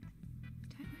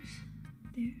 Tyler's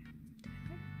there.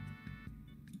 Tyler?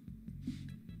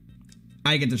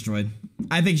 I get destroyed.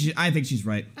 I think she's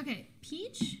right. Okay,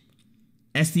 Peach?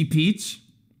 SD Peach?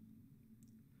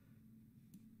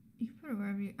 You can put her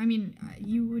wherever you... I mean,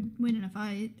 you would win in a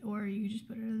fight, or you could just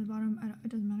put her at the bottom. It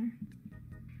doesn't matter.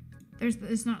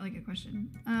 It's not like a question.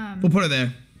 We'll put her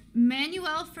there.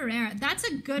 Manuel Ferreira. That's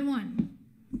a good one.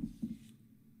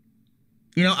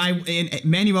 You know, in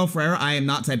Manuel Ferreira, I am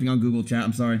not typing on Google Chat.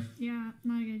 I'm sorry. Yeah,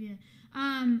 not a good idea.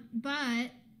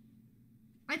 But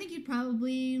I think you'd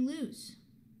probably lose.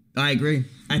 I agree.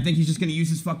 I think he's just going to use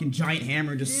his fucking giant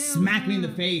hammer and just smack me in the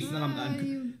face. And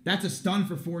then that's a stun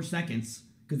for 4 seconds,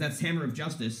 because that's Hammer of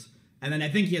Justice. And then I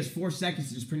think he has 4 seconds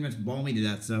to just pretty much ball me to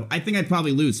death. So I think I'd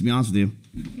probably lose, to be honest with you.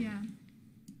 Yeah.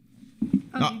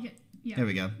 Yeah. There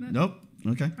we go. Nope.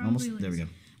 Okay. Almost. Lose. There we go.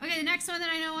 Okay, the next one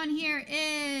that I know on here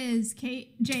is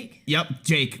Jake. Yep,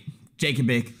 Jake. Jake and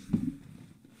Bake.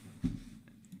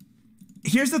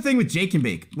 Here's the thing with Jake and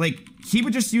Bake. Like, he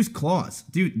would just use claws.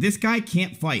 Dude, this guy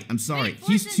can't fight. I'm sorry. Wait,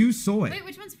 He's too soy. Wait,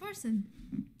 which one's Forsen?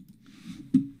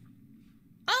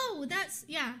 Oh, that's,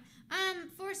 yeah.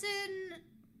 Forsen...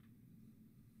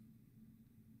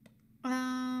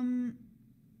 I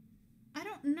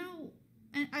don't know.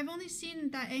 And I've only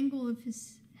seen that angle of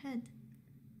his head.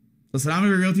 Listen, I'm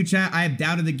gonna be real with you, chat. I have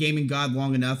doubted the gaming god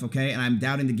long enough, okay? And I'm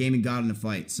doubting the gaming god in a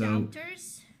fight, so...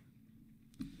 Doubters?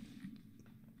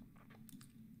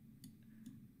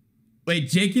 Wait,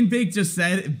 Jake and Bake just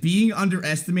said, being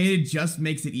underestimated just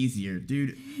makes it easier.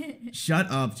 Dude, shut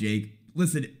up, Jake.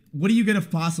 Listen, what are you gonna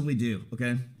possibly do,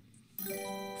 okay?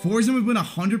 Forsen would win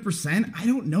 100%? I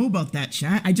don't know about that,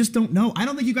 chat. I just don't know. I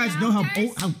don't think you guys know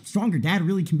how strong your dad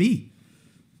really can be.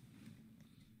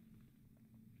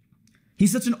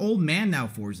 He's such an old man now,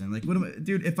 Forsen. Like, what am I,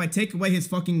 dude, if I take away his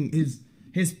fucking,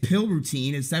 his pill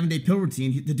routine, his 7-day pill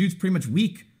routine, the dude's pretty much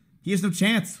weak. He has no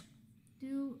chance.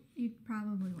 You'd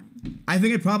probably win. I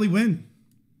think I'd probably win.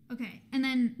 Okay, and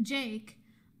then Jake,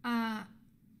 I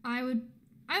would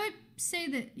say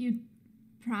that you'd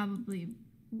probably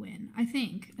win. I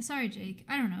think. Sorry, Jake.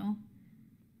 I don't know.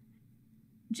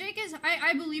 Jake is.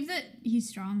 I believe that he's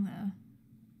strong though.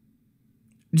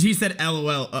 G said,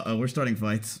 "LOL." Uh-oh, we're starting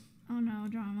fights. Oh no,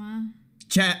 drama.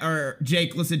 Chat or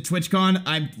Jake, listen,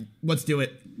 TwitchCon. Let's do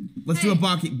it. Let's do a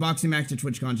boxing match to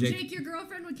TwitchCon, Jake. Jake, your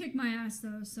girlfriend would kick my ass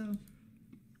though, so.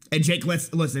 And Jake, let's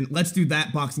do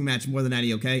that boxing match more than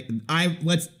any, okay? I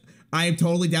am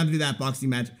totally down to do that boxing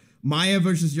match. Maya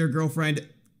versus your girlfriend.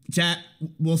 Chat,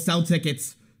 we'll sell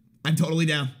tickets. I'm totally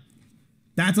down.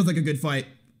 That sounds like a good fight.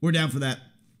 We're down for that.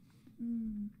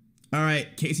 All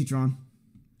right, Casey Tron.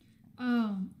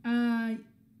 Oh,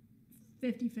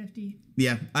 50-50.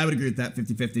 Yeah, I would agree with that,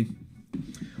 50-50.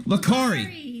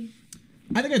 Lakari.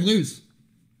 I think I'd lose.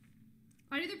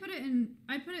 I'd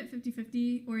put it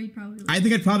 50-50, or he'd probably lose. I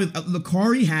think I'd probably...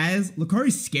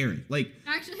 Lakari's scary. Like...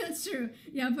 Actually, that's true.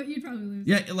 Yeah, but you'd probably lose.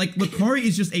 Yeah, like, Lakari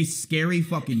is just a scary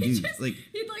fucking dude. He'd, like,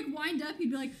 wind up.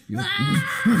 He'd be like...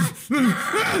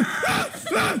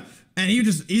 And he'd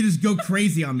just go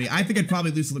crazy on me. I think I'd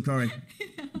probably lose to Lakari.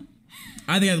 Yeah.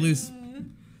 I think I'd lose.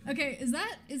 Okay, is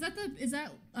that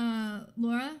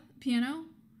Laura piano?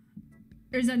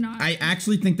 Or is that not? I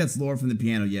actually think that's Laura from the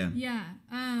piano, yeah. Yeah.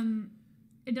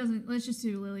 It doesn't. Let's just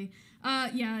do Lily.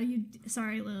 Yeah.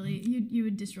 Sorry, Lily. You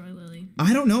would destroy Lily.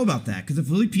 I don't know about that because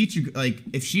if Lily Peach, like,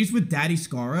 if she's with Daddy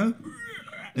Scara,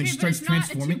 and she starts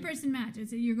transforming. It's not a 2-person match.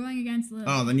 You're going against Lily.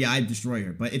 Oh, then yeah, I'd destroy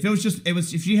her. But if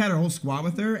if she had her whole squad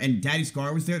with her and Daddy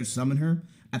Scar was there to summon her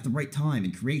at the right time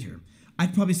and create her,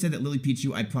 I'd probably say that Lily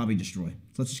Pichu I'd probably destroy.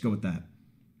 So let's just go with that.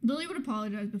 Lily would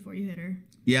apologize before you hit her.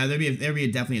 Yeah, there'd be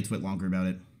definitely a twit longer about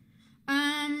it.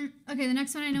 Okay, the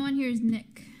next one I know on here is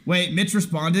Nick. Wait, Mitch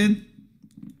responded?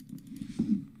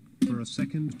 For a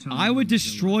second time. I would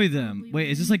destroy them. Wait,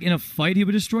 is this like in a fight he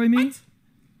would destroy me? What?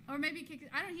 Or maybe kick.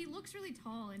 I don't. He looks really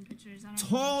tall in pictures. I don't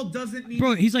Tall doesn't mean.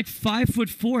 Bro, he's like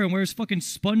 5'4" and wears fucking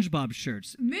SpongeBob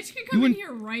shirts. Mitch can come in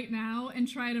here right now and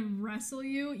try to wrestle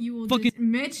you. You will fucking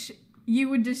Mitch. You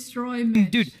would destroy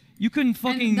Mitch, dude. You couldn't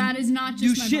fucking. And that is not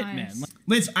just do my shit, bias. man.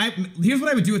 Liz, here's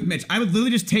what I would do with Mitch. I would literally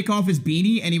just take off his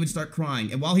beanie and he would start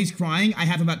crying. And while he's crying, I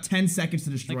have about 10 seconds to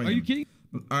destroy him. Are you kidding?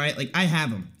 All right, like I have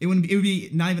him. It would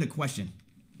be not even a question.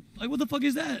 Like what the fuck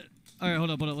is that? All right, hold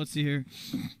up. Let's see here.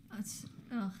 That's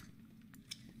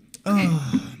Okay.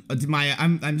 Maya,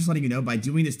 I'm just letting you know, by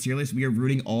doing this tier list, we are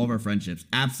rooting all of our friendships.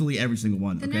 Absolutely every single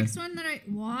one. The next one that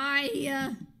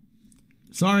why?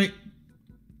 Sorry.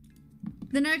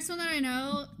 The next one that I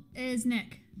know is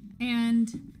Nick,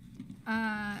 and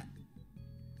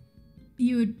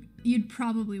you'd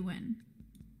probably win,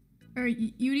 or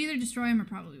you'd either destroy him or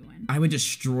probably win. I would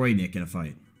destroy Nick in a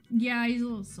fight. Yeah, he's a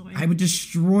little soy. I would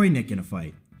destroy Nick in a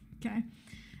fight. Okay.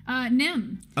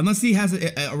 Nim. Unless he has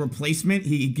a replacement,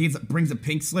 he brings a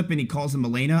pink slip and he calls him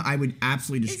Malena, I would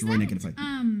absolutely destroy Nick in a fight.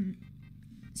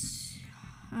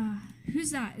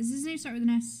 Who's that? Does his name start with an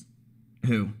S?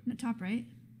 Who? In the top right.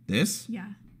 This? Yeah.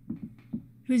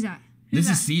 Who's that? This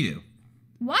is Sidu.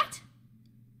 What?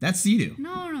 That's Sidu.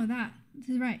 No, that. This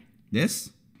is right.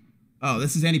 This? Oh,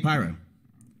 this is Andy Pyro.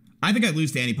 I think I'd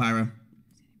lose to Andy Pyro.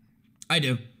 I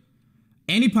do.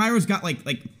 Andy Pyro's got like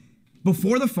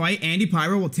before the fight, Andy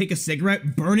Pyro will take a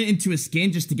cigarette, burn it into his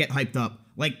skin just to get hyped up.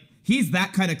 Like, he's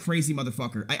that kind of crazy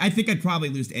motherfucker. I think I'd probably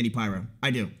lose to Andy Pyro.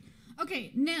 I do. Okay,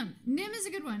 Nim. Nim is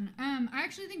a good one. I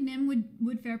actually think Nim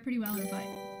would fare pretty well in a fight.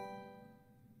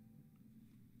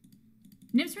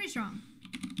 Nim's pretty strong.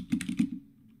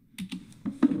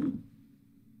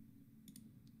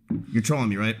 You're trolling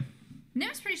me, right?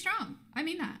 Nim's pretty strong. I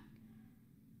mean that.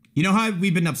 You know how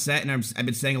we've been upset and I've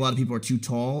been saying a lot of people are too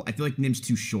tall? I feel like Nim's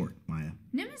too short, Maya.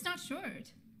 Nim is not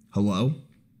short. Hello?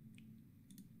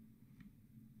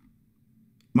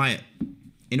 Maya,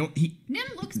 Nim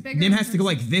looks bigger. Nim has to go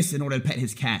like this in order to pet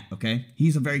his cat, okay?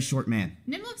 He's a very short man.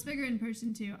 Nim looks bigger in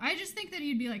person too. I just think that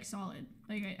he'd be like solid.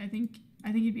 Like I think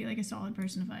he'd be like a solid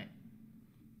person to fight.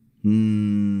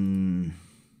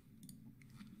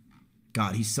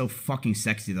 God, he's so fucking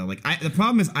sexy though. Like the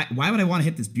problem is why would I want to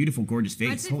hit this beautiful, gorgeous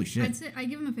face? Holy shit. I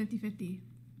give him a 50-50.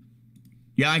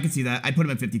 Yeah, I can see that. I put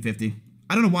him at 50-50.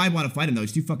 I don't know why I want to fight him though.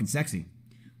 He's too fucking sexy.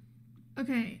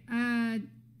 Okay,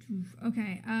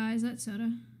 is that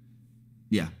soda?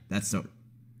 Yeah, that's soda.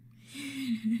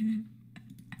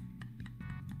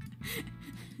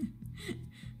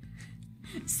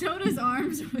 Soda's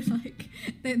arms would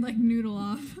they'd noodle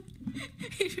off.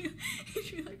 he'd be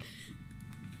like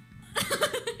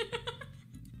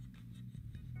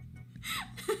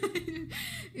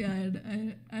yeah,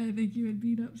 I think you would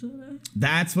beat up Soda.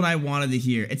 That's what I wanted to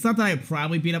hear. It's not that I would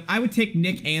probably beat up. I would take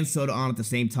Nick and Soda on at the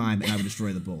same time, and I would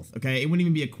destroy them both. Okay, it wouldn't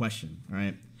even be a question. All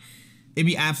right, it'd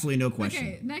be absolutely no question.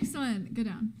 Okay, next one. Go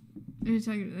down. I'm gonna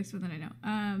tell you the next one that I know.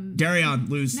 Darion,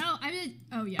 lose. No, I mean,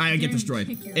 oh yeah. I get destroyed.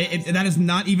 That is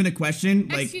not even a question.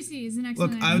 Like, XQC is the next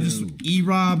look, one. I would just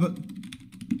E-Rob,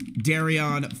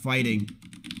 Darion fighting.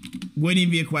 Wouldn't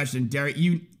even be a question.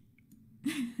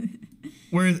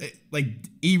 Whereas like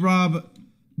E-Rob,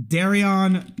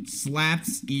 Darion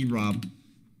slaps E-Rob.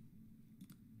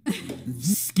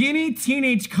 Skinny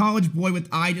teenage college boy with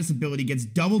eye disability gets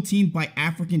double teamed by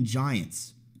African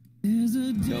giants.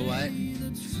 You know what?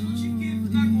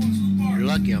 You're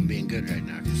lucky I'm being good right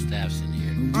now because Staff's in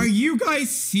here. Are you guys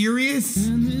serious?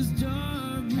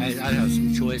 I have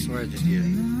some choice words with you.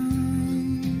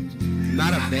 I'm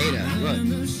not a beta. Look.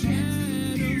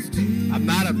 I'm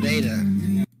not a beta.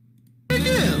 What do you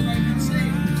do?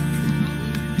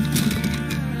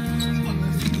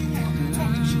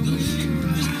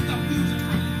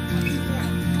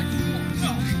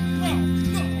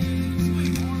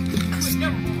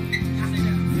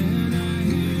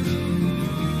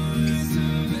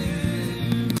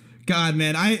 God,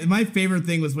 man, my favorite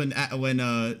thing was when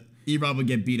E-Rob would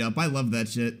get beat up. I love that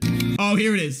shit. Oh,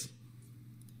 here it is.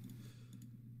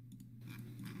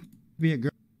 Be a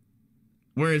girl.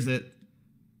 Where is it?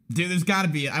 Dude, there's gotta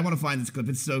be it. I want to find this clip.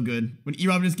 It's so good. When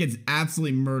E-Rob just gets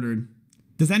absolutely murdered.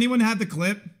 Does anyone have the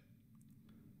clip?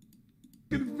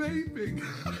 Vaping.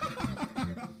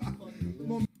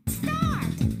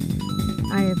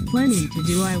 I have plenty to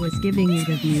do. I was giving you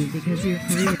the view because your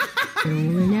career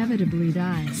will inevitably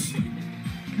die.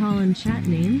 Calling chat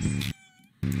names.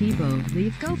 People,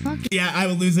 leave. Go fuck. Yeah, I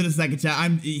will lose in a second,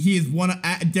 chat. He is one.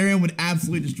 Darion would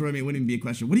absolutely destroy me. It wouldn't even be a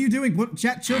question. What are you doing? What?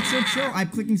 Chat, chill. I'm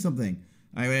clicking something.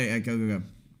 All right, wait, go.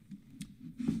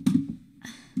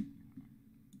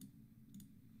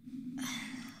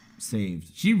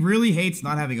 Saved. She really hates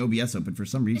not having OBS open for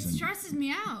some reason. It stresses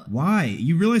me out. Why?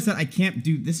 You realize that I can't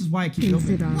do. This is why I keep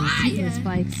open. Why?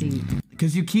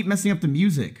 Because you keep messing up the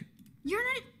music. You're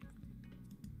not.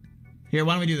 Here,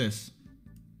 why don't we do this?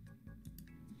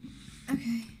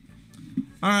 Okay.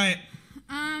 All right.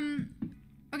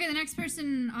 Okay, the next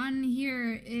person on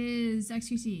here is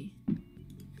XQC.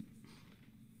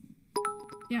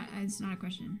 Yeah, it's not a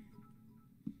question.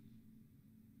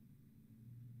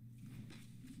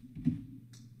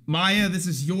 Maya, this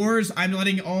is yours. I'm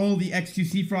letting all the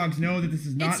XQC frogs know that this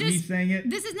is not me saying it.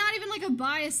 This is not even like a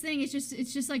biased thing. It's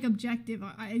just like objective.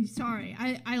 I'm sorry.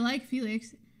 I like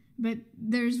Felix, but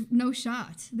there's no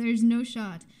shot. There's no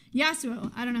shot.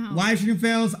 Yasuo, I don't know how. Live stream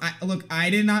fails. Look, I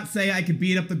did not say I could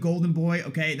beat up the golden boy,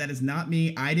 okay? That is not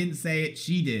me. I didn't say it.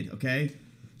 She did, okay?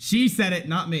 She said it,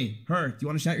 not me. Her. Do you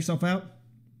want to shout yourself out?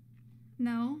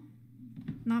 No.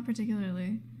 Not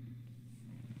particularly.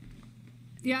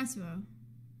 Yasuo.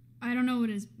 I don't know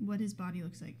what his body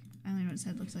looks like. I only know what his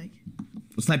head looks like.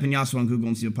 Let's type in Yasuo on Google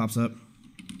and see what pops up.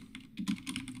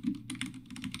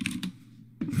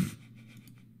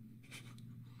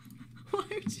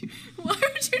 Why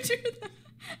would you do that?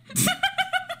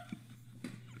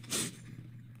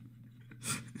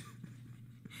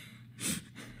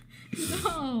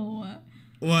 No.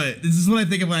 What? This is what I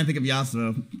think of when I think of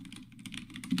Yasuo.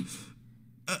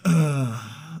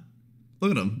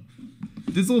 Look at him.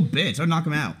 This little bitch. I'd knock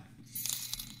him out.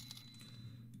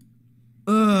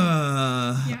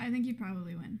 Yeah, I think you'd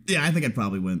probably win. Yeah, I think I'd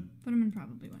probably win. Put him in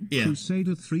probably win. Yeah.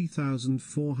 Crusader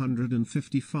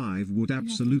 3455 would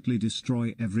absolutely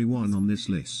destroy everyone on this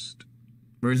list.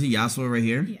 Where is he? Yasuo right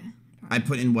here? Yeah. Probably. I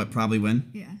put in what? Probably win?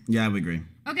 Yeah. Yeah, I would agree.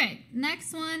 Okay,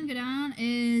 next one go down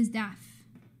is Daff.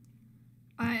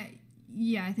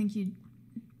 Yeah, I think you'd.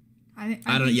 I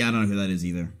don't know who that is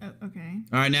either. Oh, okay.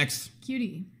 All right, next.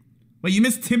 Cutie. Wait, you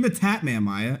missed Tim the Tatman,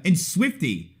 Maya, and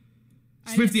Swifty.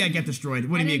 Swifty, I get destroyed.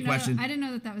 Wouldn't be a question. I didn't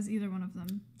know that was either one of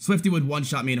them. Swifty would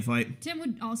one-shot me in a fight. Tim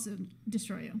would also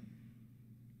destroy you.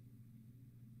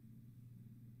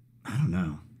 I don't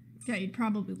know. Yeah, you'd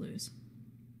probably lose.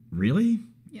 Really?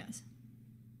 Yes.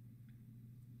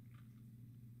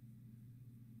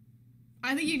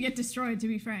 I think you'd get destroyed, to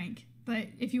be frank. But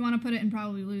if you want to put it in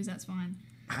probably lose, that's fine.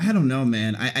 I don't know,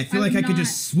 man. I feel like I could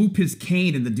just swoop his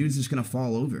cane and the dude's just going to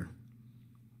fall over.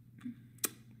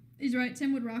 He's right.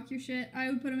 Tim would rock your shit. I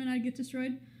would put him in, I'd get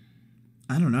destroyed.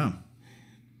 I don't know.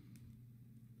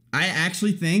 I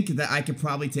actually think that I could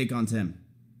probably take on Tim.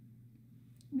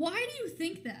 Why do you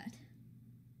think that?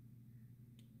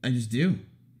 I just do.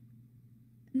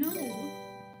 No.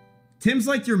 Tim's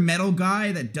like your metal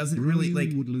guy that doesn't really like.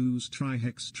 Would lose. Try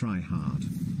hex. Try hard.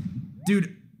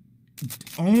 Dude.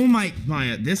 Oh my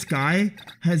Maya. This guy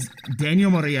has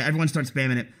Daniel Maria. Everyone starts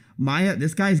spamming it. Maya.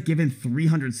 This guy's given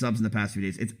 300 subs in the past few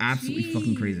days. It's absolutely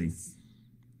fucking crazy.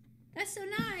 That's so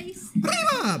nice.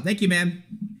 Thank you, man.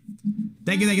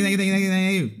 Thank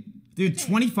you. Dude, okay.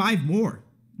 25 more.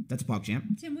 That's a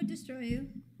PogChamp. Tim would destroy you.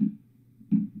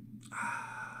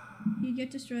 You get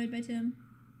destroyed by Tim.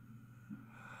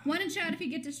 One in chat if you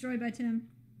get destroyed by Tim.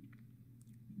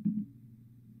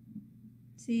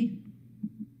 See?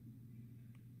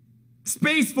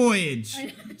 Space Voyage!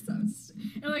 It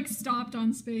like stopped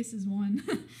on space as one.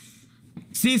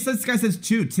 See, this guy says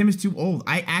 2. Tim is too old.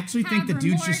 I actually think the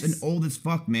dude's just an old as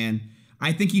fuck, man.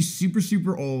 I think he's super,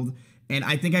 super old, and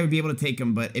I think I would be able to take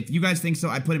him, but if you guys think so,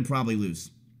 I put him probably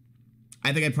lose.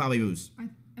 I think I'd probably lose.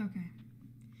 Okay.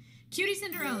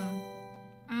 QTCinderella.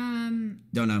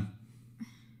 Don't know.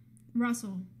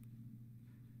 Russell.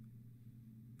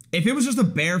 If it was just a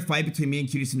bare fight between me and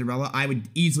QTCinderella, I would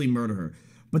easily murder her.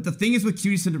 But the thing is with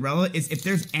QTCinderella is if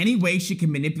there's any way she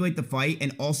can manipulate the fight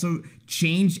and also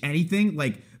change anything,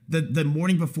 like the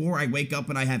morning before I wake up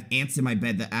and I have ants in my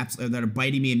bed that are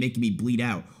biting me and making me bleed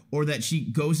out, or that she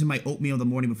goes in my oatmeal the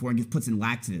morning before and just puts in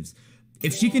laxatives.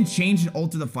 If she can change and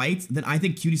alter the fights, then I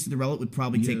think QTCinderella would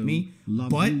probably take me.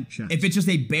 But if it's just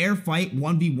a bare fight,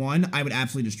 1v1, I would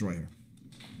absolutely destroy her.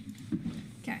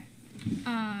 Okay.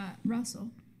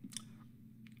 Russell.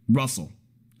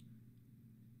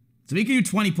 So we can do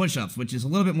 20 push-ups, which is a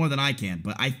little bit more than I can,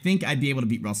 but I think I'd be able to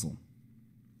beat Russell.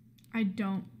 I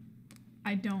don't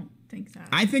think that.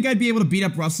 I think I'd be able to beat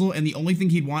up Russell, and the only thing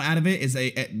he'd want out of it is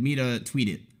me to tweet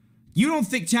it. You don't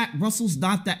think, chat, Russell's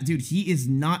not that... Dude, he is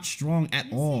not strong at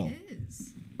all. He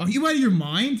is. Are you out of your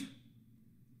mind?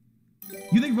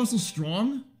 You think Russell's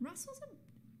strong?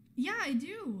 Yeah, I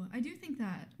do. I do think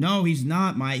that. No, he's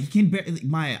not, Maya. He can barely...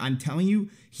 Maya, I'm telling you,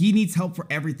 he needs help for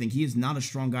everything. He is not a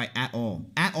strong guy at all.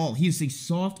 At all. He is a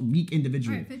soft, weak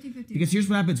individual. All right, 50-50. Because here's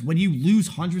what happens. When you lose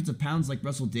hundreds of pounds like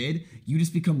Russell did, you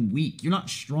just become weak. You're not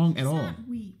strong at all. He's not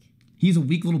weak. He's a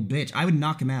weak little bitch. I would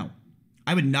knock him out.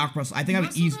 I would knock Russell. I think I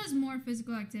would easily... Russell does more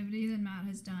physical activity than Matt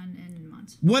has done in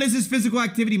months. What is his physical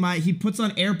activity, Maya? He puts on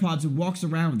AirPods and walks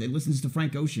around and listens to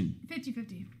Frank Ocean.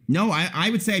 50-50. No, I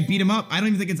would say I'd beat him up. I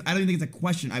don't even think it's a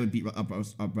question I would beat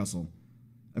up Russell.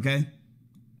 Okay?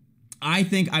 I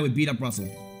think I would beat up Russell.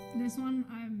 This one,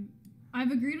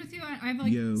 I've agreed with you. I've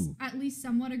at least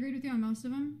somewhat agreed with you on most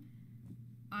of them.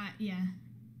 Yeah.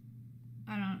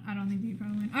 I don't think you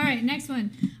probably win. All right, next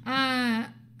one.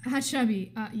 Hot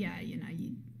Chubby. Yeah,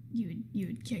 you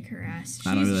would kick her ass.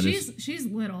 She's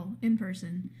little in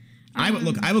person.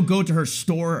 I would go to her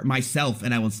store myself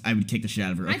and I would kick the shit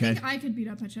out of her. Okay. I think I could beat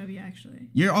up Hot Chubby actually.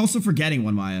 You're also forgetting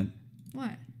one, Maya.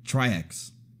 What?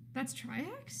 Trihex. That's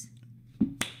Trihex?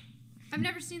 I've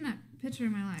never seen that picture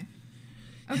in my life.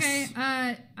 Okay,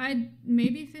 yes. I'd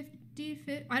maybe 50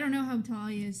 fit. I don't know how tall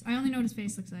he is. I only know what his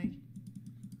face looks like.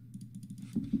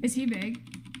 Is he big?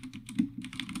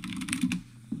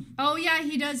 Oh yeah,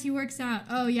 he does. He works out.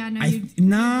 Oh yeah, no. He kicked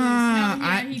your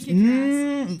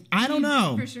ass. I don't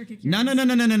know. For sure kick your ass.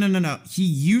 No. He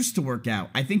used to work out.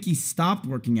 I think he stopped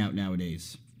working out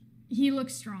nowadays. He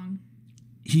looks strong.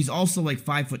 He's also like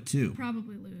 5'2".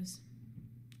 Probably lose.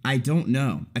 I don't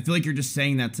know. I feel like you're just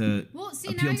saying that to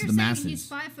appeal to the masses. He's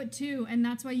 5'2", and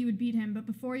that's why you would beat him. But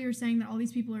before you were saying that all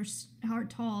these people are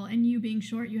tall, and you being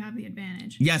short, you have the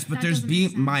advantage. Yes, but there's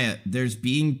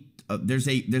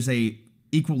a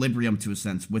equilibrium to a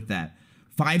sense with that.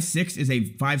 5'6" is a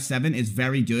 5'7" is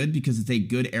very good because it's a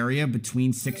good area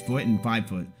between 6 foot and 5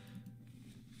 foot.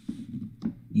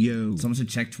 Yo. Someone should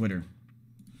check Twitter.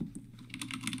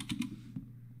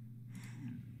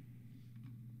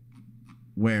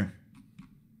 Where?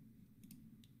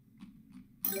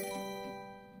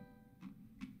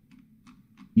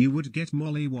 You would get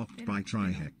mollywopped by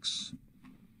Trihex.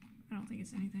 I don't think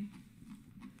it's anything.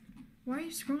 Why are you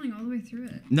scrolling all the way through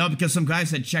it? No, because some guy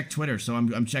said check Twitter, so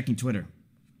I'm checking Twitter.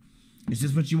 Is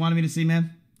this what you wanted me to see,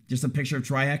 man? Just a picture of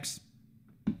Trihex?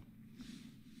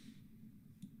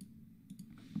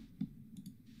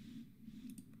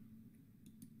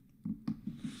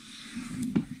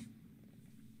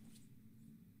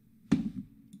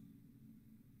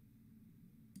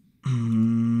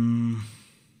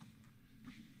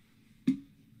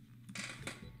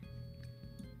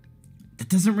 That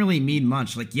doesn't really mean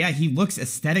much. Like, yeah, he looks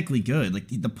aesthetically good. Like,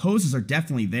 the poses are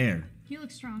definitely there. He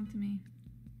looks strong to me.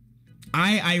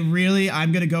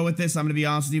 I'm gonna go with this. I'm gonna be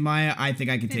honest with you, Maya. I think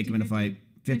I could take him in a fight.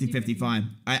 50-50, fine.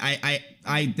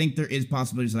 I think there is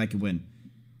possibilities that I could win.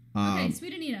 Okay,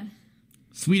 Sweet Anita.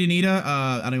 Sweet Anita,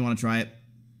 I don't even want to try it.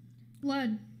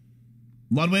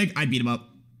 Ludwig, I'd beat him up.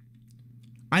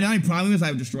 I know the problem is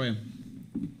I would destroy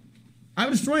him. I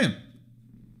would destroy him.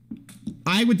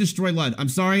 I would destroy Lud. I'm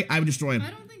sorry, I would destroy him. I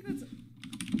don't think that's...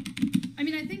 I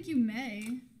mean, I think you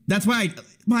may. That's why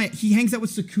he hangs out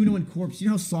with Sukuna and Corpse. You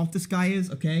know how soft this guy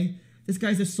is, okay? This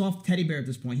guy's a soft teddy bear at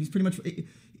this point. He's pretty much...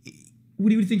 What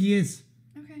do you think he is?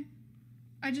 Okay.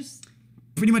 I just...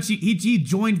 Pretty much, he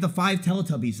joined the 5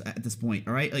 Teletubbies at this point,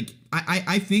 all right? Like,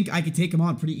 I think I could take him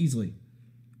on pretty easily.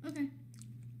 Okay.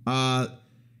 Like,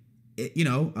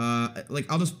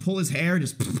 I'll just pull his hair,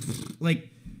 just... Like,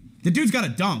 the dude's got a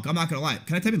dunk, I'm not gonna lie.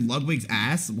 Can I type in Ludwig's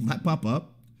ass? Will that pop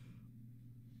up?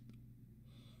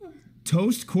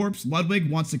 Toast Corpse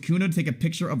Ludwig wants Sukuna to take a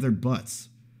picture of their butts.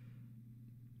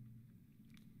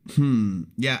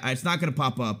 Yeah, it's not gonna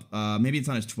pop up. Maybe it's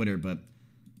on his Twitter, but...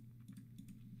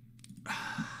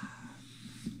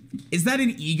 Is that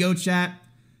an ego, chat?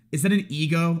 Is that an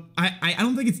ego? I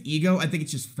don't think it's ego. I think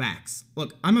it's just facts.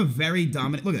 Look, I'm a very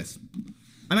dominant... Look at this.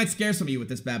 I might scare some of you with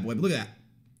this bad boy, but look at that.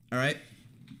 All right?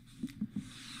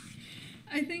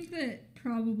 I think that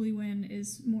probably win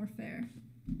is more fair.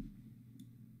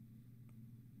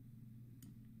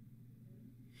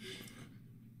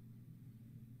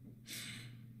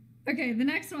 Okay, the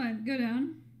next one. Go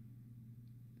down.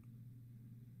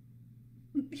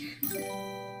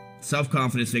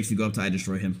 Self-confidence makes you go up to I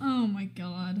destroy him. Oh my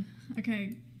god.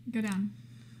 Okay, go down.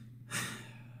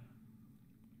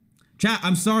 Chat,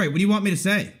 I'm sorry. What do you want me to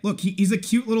say? Look, he's a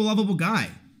cute little lovable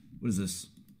guy. What is this?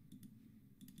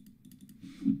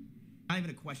 Not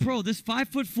even a question. Bro, this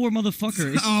 5'4"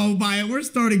 motherfucker is... Oh my, we're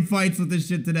starting fights with this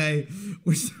shit today.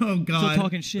 We're so god. Still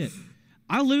talking shit.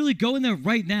 I'll literally go in there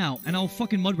right now and I'll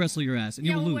fucking mud wrestle your ass and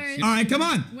you will lose. All right, come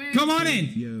on. Come on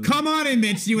in. Come on in,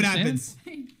 Mitch. See what happens.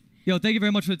 Yo, thank you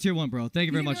very much for the tier 1, bro. Thank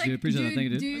you very much, dude. Appreciate that.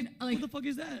 Thank you, dude. Dude, like, what the fuck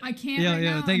is that? I can't right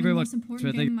now. Thank you very much. It's the most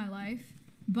important game in my life.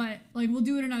 But, like, we'll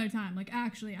do it another time. Like,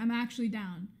 actually, I'm actually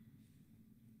down.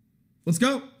 Let's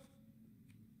go.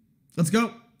 Let's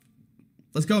go.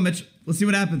 Let's go, Mitch. Let's see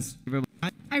what happens.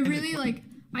 I really, like,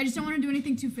 I just don't want to do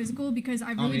anything too physical because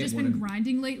I've really just been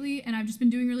grinding lately and I've just been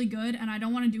doing really good and I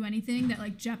don't want to do anything that,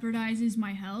 like, jeopardizes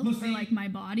my health or, like, my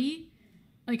body.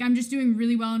 Like, I'm just doing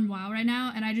really well in WoW right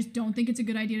now and I just don't think it's a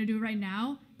good idea to do it right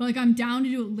now. But, like, I'm down to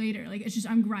do it later. Like, it's just,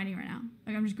 I'm grinding right now.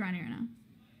 Like, I'm just grinding right now.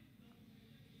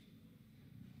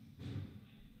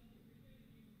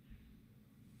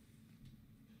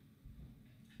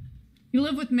 You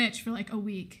live with Mitch for, like, a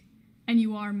week. And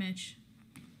you are Mitch.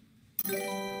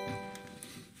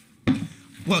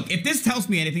 Look, if this tells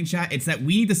me anything, chat, it's that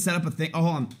we need to set up a thing. Oh,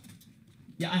 hold on.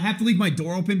 Yeah, I have to leave my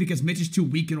door open because Mitch is too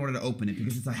weak in order to open it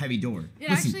because it's a heavy door. It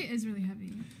actually is really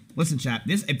heavy. Listen, chat,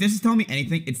 if this is telling me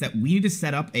anything, it's that we need to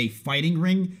set up a fighting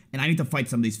ring and I need to fight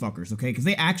some of these fuckers, okay? Because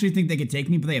they actually think they can take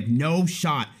me, but they have no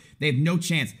shot. They have no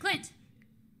chance. Clint!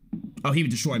 Oh, he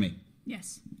would destroy me.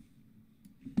 Yes.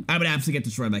 I would absolutely get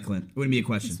destroyed by Clint. It wouldn't be a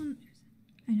question. This one,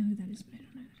 I know who that is, but I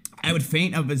don't know who that is. I would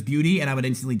faint of his beauty and I would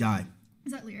instantly die.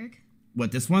 Is that Lyric?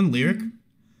 What, this one? Lyric?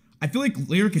 I feel like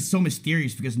Lyric is so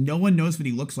mysterious because no one knows what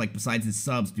he looks like besides his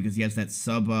subs because he has that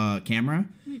sub camera.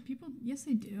 Wait, people, yes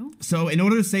they do. So in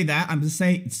order to say that, I'm just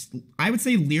saying, I would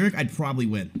say Lyric, I'd probably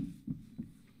win.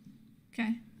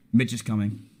 Okay. Mitch is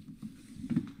coming.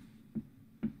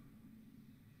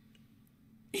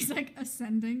 He's like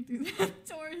ascending through that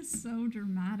door is so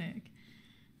dramatic.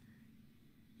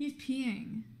 He's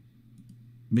peeing.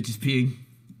 Mitch is peeing.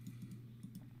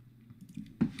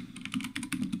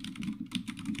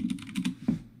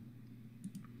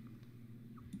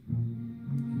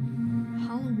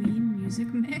 Halloween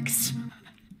music mix.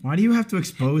 Why do you have to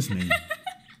expose me?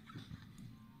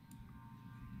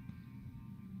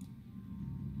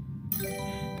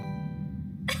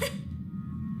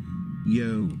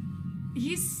 Yo.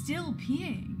 He's still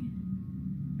peeing.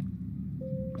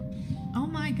 Oh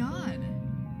my god.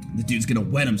 The dude's gonna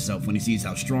wet himself when he sees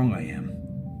how strong I am.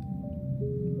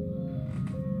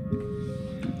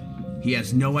 He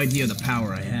has no idea the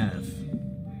power I have.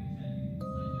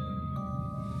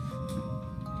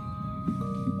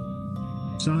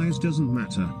 Size doesn't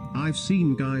matter. I've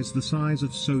seen guys the size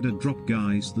of Soda drop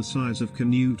guys the size of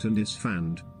Canute and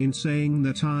Esfand in saying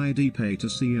that I'd pay to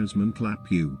see Osman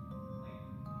clap you.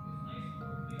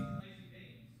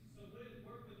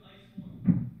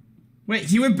 Wait,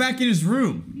 he went back in his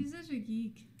room. He's such a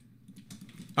geek.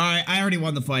 Alright, I already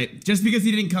won the fight. Just because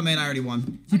he didn't come in, I already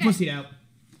won. He pussied out.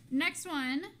 Next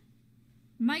one,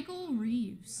 Michael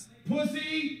Reeves.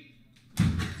 Pussy!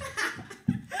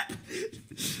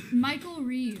 Michael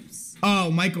Reeves.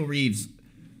 Oh, Michael Reeves.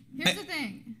 Here's the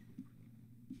thing.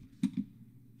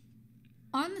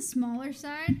 On the smaller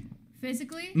side,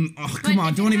 physically. Oh, come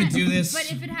on, don't even do this.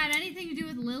 But if it had anything to do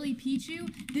with Lily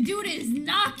Pichu, the dude is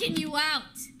knocking you out.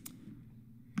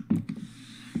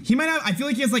 He might have. I feel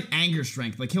like he has like anger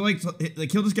strength. Like he'll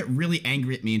he'll just get really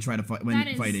angry at me and try to fight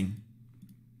when fighting.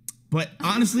 But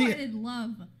honestly,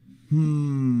 love.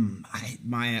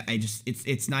 Maya,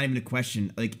 it's not even a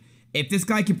question. Like, if this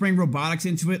guy could bring robotics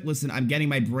into it, listen, I'm getting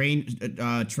my brain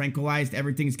tranquilized.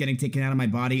 Everything's getting taken out of my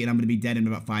body, and I'm gonna be dead in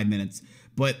about 5 minutes.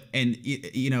 But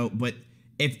but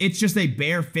if it's just a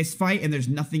bare fist fight and there's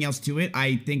nothing else to it,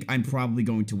 I think I'm probably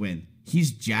going to win.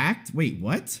 He's jacked. Wait,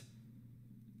 what?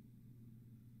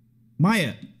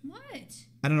 Maya. What?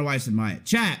 I don't know why I said Maya.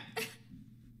 Chat.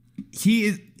 He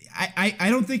is. I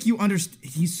don't think you understand.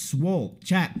 He's swole.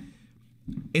 Chat.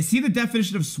 Is he the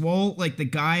definition of swole? Like the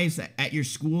guys at your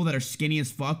school that are skinny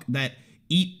as fuck that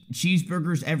eat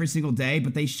cheeseburgers every single day,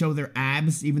 but they show their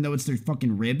abs even though it's their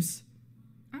fucking ribs?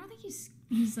 I don't think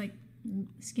he's like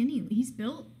skinny. He's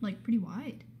built like pretty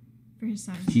wide for his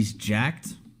size. He's jacked.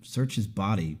 Search his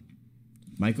body.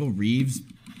 Michael Reeves'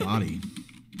 body.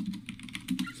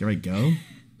 Here I go.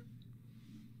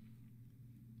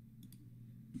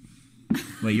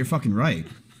 Wait, you're fucking right.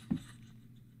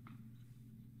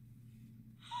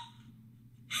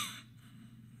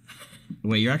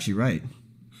 Wait, you're actually right.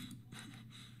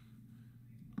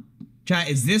 Chat,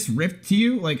 is this ripped to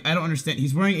you? Like, I don't understand.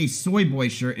 He's wearing a soy boy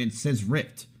shirt and it says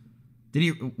ripped. Did he,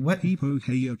 what? People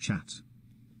hear your chat.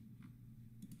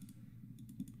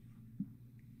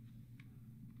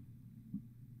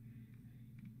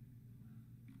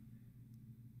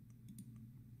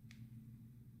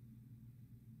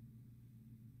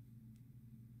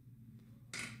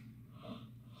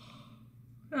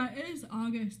 It is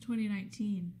August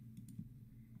 2019.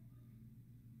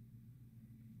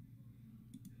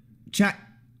 Chat,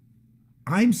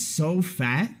 I'm so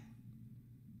fat.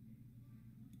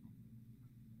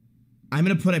 I'm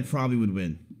gonna put I probably would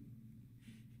win.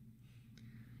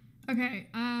 Okay,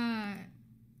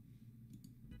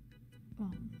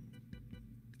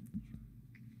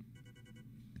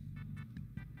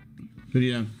 Who do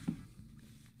you know?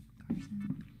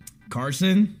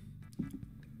 Carson?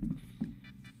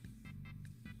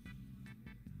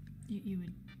 You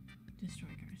would destroy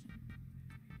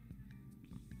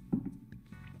Carson.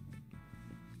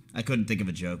 I couldn't think of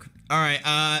a joke. Alright,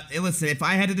 listen, if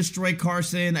I had to destroy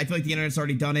Carson, I feel like the internet's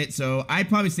already done it, so I'd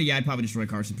probably say, yeah, I'd probably destroy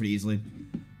Carson pretty easily.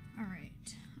 Alright.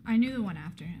 I knew the one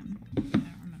after him. I don't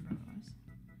remember what it was.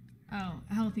 Oh,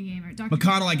 a healthy gamer. Dr.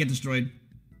 McConnell, I get destroyed.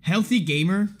 Healthy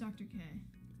gamer? Dr. K.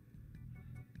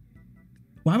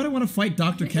 Why would I want to fight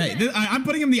Dr. K? I'm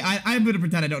putting him I'm gonna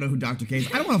pretend I don't know who Dr. K is.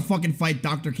 I don't want to fucking fight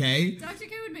Dr. K. Dr.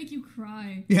 K would make you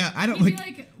cry. Yeah, I don't He'd be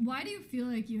like, why do you feel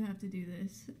like you have to do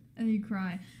this? And you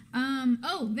cry.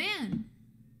 Oh, Van.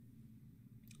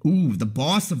 Ooh, the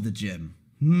boss of the gym.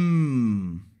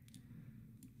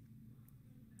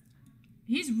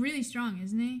 He's really strong,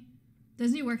 isn't he?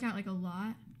 Doesn't he work out like a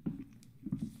lot?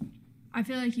 I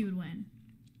feel like he would win.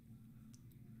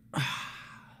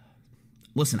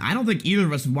 Listen, I don't think either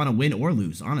of us would want to win or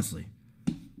lose, honestly.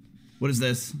 What is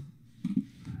this?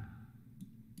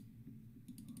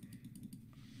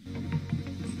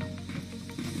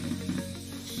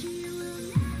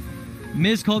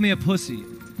 Miz called me a pussy.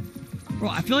 Bro,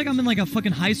 I feel like I'm in like a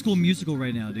fucking High School Musical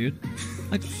right now, dude.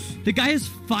 Like, the guy is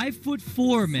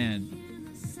 5'4", man.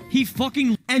 He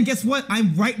fucking... And guess what?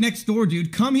 I'm right next door,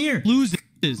 dude. Come here.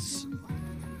 Loses.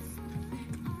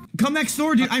 Come next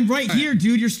door, dude. I'm right here,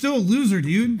 dude. You're still a loser,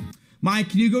 dude. Mike,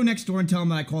 can you go next door and tell him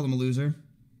that I called him a loser?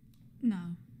 No.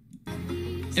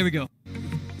 Here we go.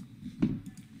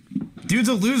 Dude's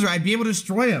a loser. I'd be able to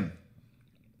destroy him.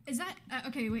 Is that...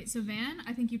 okay, wait. So Van,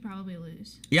 I think you'd probably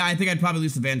lose. Yeah, I think I'd probably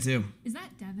lose to Van, too. Is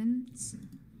that Devin?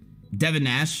 Devin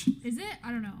Nash? Is it? I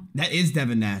don't know. That is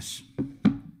Devin Nash.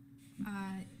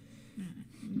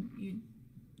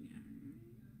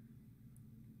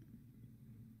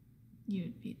 You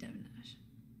would beat Devin Nash.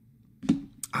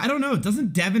 I don't know.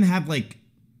 Doesn't Devin have like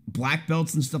black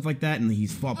belts and stuff like that, and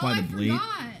he's fought by the Blade?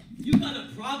 Forgot. You got a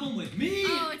problem with me?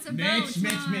 Oh, it's a Mitch.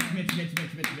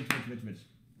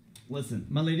 Listen,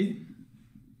 My lady?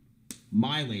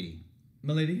 my lady,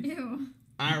 My lady? Ew.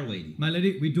 our lady. My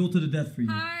lady, we duel to the death for you.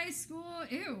 High school.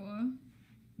 Ew.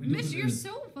 We duel Mitch, to you're the-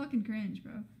 so fucking cringe,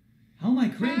 bro. How am I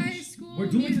cringe? High school. We're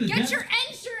dueling to the Get death. your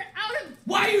end shirt out of.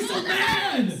 Why are you so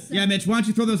mad? Yeah, Mitch, why don't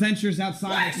you throw those enshires outside?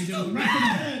 Why like are you you do so with the rest of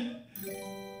them? mad?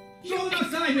 Throw them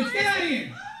outside, Mitch. Get out of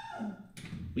here.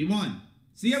 We won.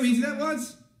 See how easy that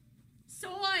was? Soy.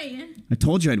 I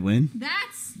told you I'd win.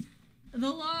 That's the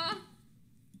law.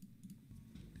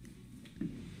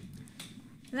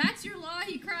 That's your law.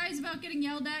 He cries about getting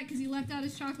yelled at because he left out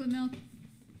his chocolate milk.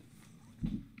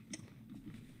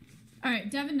 All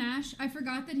right, Devin Nash. I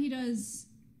forgot that he does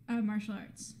martial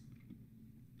arts.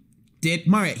 He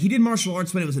did martial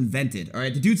arts when it was invented. All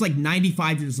right, the dude's like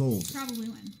 95 years old. Probably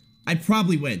win. I'd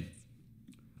probably win.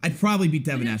 I'd probably beat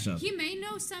Devin Like, Nash up. He may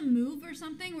know some move or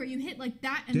something where you hit like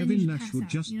that and then Devin you Nash pass will out,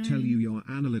 just you know what tell I mean? you your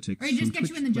analytics Or he just from gets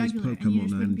you in the Twitch plays jugular and you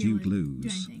just Pokemon wouldn't and be able you'd to do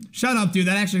lose. anything. Shut up, dude.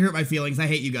 That actually hurt my feelings. I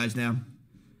hate you guys now.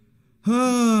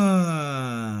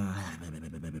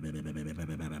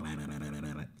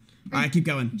 All right, keep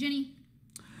going. Jinny.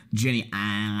 Jinny.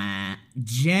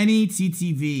 Jenny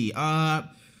TTV.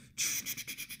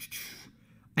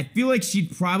 I feel like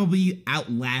she'd probably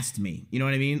outlast me. You know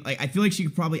what I mean? Like, I feel like she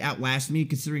could probably outlast me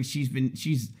considering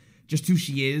she's just who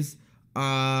she is.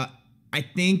 I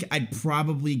think I'd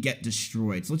probably get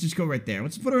destroyed. So let's just go right there.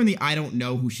 Let's put her in the I don't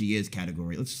know who she is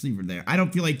category. Let's just leave her there. I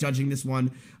don't feel like judging this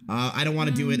one. I don't want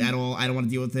to do it at all. I don't want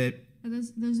to deal with it.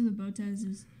 Those are the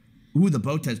Botezes. Ooh, the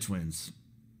Botez twins.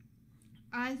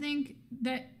 I think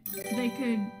that they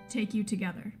could take you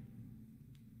together.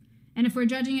 And if we're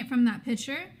judging it from that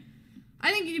picture,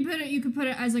 I think you could put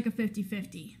it as like a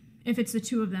 50-50 if it's the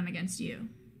two of them against you.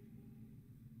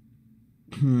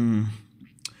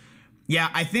 Yeah,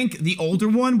 I think the older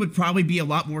one would probably be a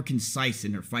lot more concise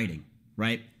in her fighting,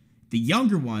 right? The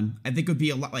younger one, I think, would be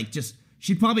a lot like just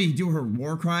she'd probably do her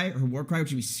war cry, which would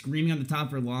be screaming on the top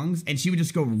of her lungs, and she would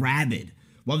just go rabid.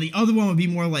 While the other one would be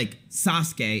more like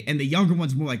Sasuke, and the younger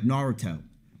one's more like Naruto.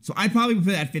 So I'd probably put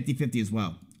that 50-50 as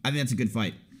well. I think that's a good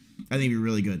fight. I think it'd be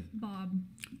really good.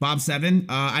 Bob 7,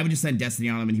 I would just send Destiny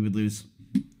on him and he would lose.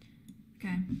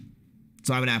 Okay.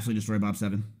 So I would absolutely destroy Bob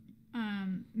 7.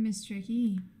 Miss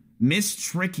Tricky. Miss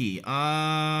Tricky.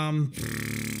 I don't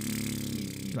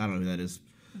know who that is.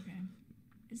 Okay.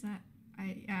 Is that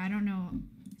I don't know.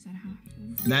 Is that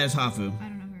Hafu? That is Hafu. I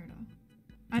don't know her at all.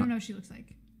 I don't know what she looks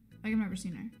like. Like I've never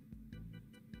seen her.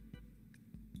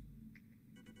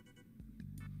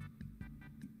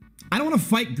 I don't want to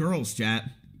fight girls, chat.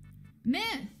 Myth.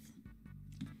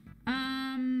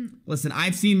 Listen,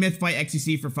 I've seen Myth fight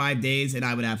XCC for 5 days, and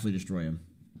I would absolutely destroy him.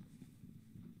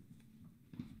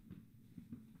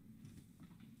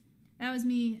 That was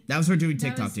me. That was her doing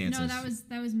TikTok dances. No,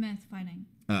 that was Myth fighting.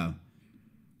 Oh.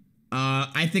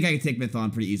 I think I could take Myth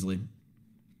on pretty easily.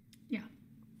 Yeah.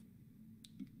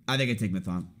 I think I could take Myth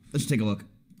on. Let's take a look.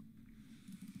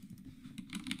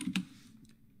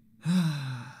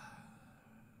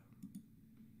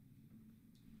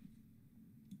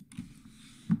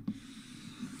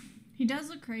 He does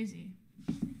look crazy.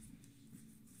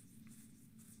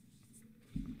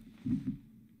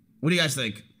 What do you guys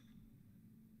think?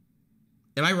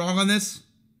 Am I wrong on this?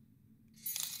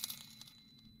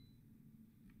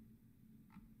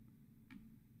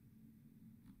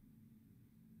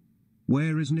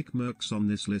 Where is Nick Merckx on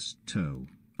this list, Toe?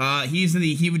 He's in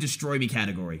the he would destroy me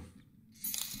category.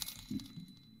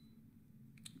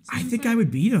 I think I would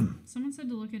beat him. Someone said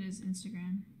to look at his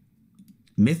Instagram.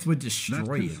 Myth would That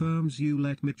destroy you. confirms you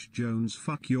let Mitch Jones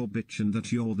fuck your bitch and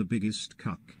that you're the biggest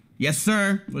cuck. Yes,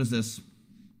 sir. What is this?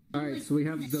 Alright, so we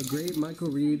have the great Michael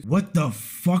Reed. What the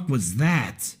fuck was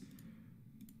that?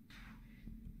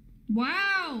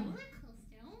 Wow.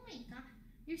 Oh my god,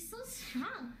 you're so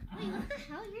strong. Wait, what the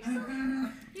hell? You're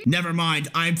so. Never mind.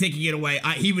 I'm taking it away.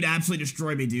 He would absolutely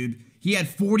destroy me, dude. He had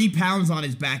 40 pounds on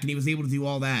his back and he was able to do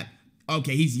all that.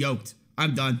 Okay, he's yoked.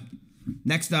 I'm done.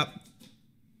 Next up.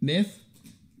 Myth?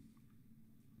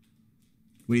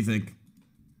 What do you think?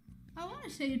 I want to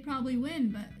say he'd probably win,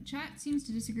 but chat seems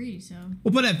to disagree, so.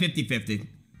 We'll put it at 50-50.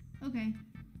 Okay.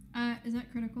 Is that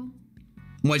critical?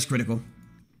 What's critical?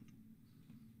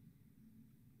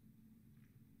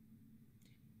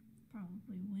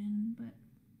 Probably win, but.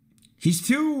 He's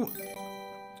too...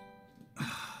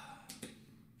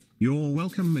 You're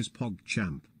welcome, Ms.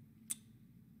 PogChamp.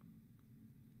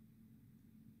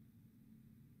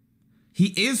 He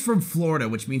is from Florida,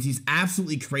 which means he's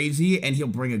absolutely crazy and he'll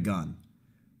bring a gun.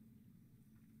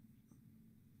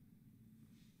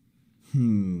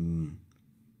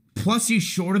 Plus, he's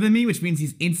shorter than me, which means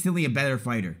he's instantly a better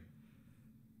fighter.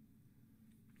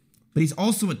 But he's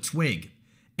also a twig.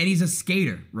 And he's a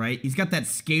skater, right? He's got that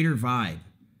skater vibe.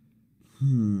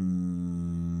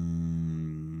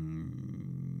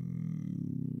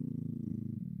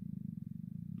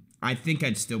 I think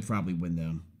I'd still probably win,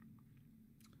 though.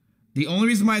 The only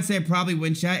reason why I'd say I'd probably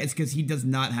win, chat, is because he does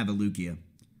not have a Lugia.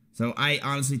 So I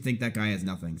honestly think that guy has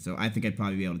nothing. So I think I'd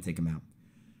probably be able to take him out.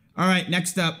 All right,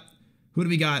 next up. Who do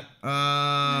we got?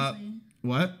 Leslie.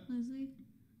 What? Leslie?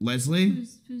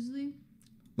 Leslie?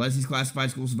 Leslie's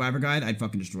Classified School Survivor Guide? I'd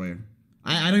fucking destroy her.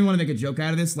 I don't even want to make a joke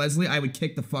out of this. Leslie, I would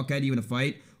kick the fuck out of you in a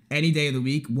fight. Any day of the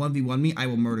week, 1v1 me, I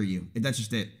will murder you. That's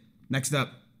just it. Next up.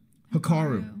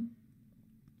 Hikaru.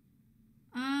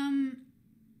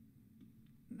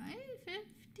 Maybe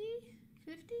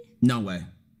 50? No way.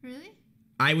 Really?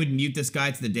 I would mute this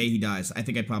guy to the day he dies. I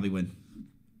think I'd probably win.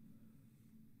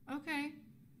 Okay.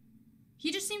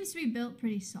 He just seems to be built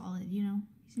pretty solid, you know?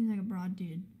 He seems like a broad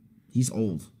dude. He's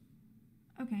old.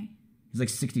 Okay. He's like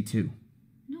 62.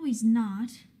 No, he's not.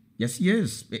 Yes, he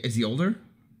is. Is he older?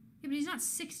 Yeah, but he's not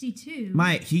 62.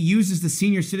 He uses the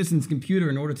senior citizen's computer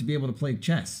in order to be able to play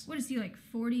chess. What is he, like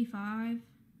 45?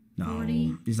 No,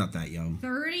 40? He's not that young.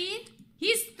 30?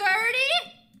 He's 30?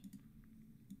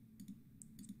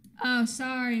 Oh,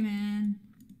 sorry, man.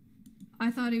 I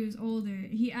thought he was older.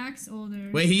 He acts older.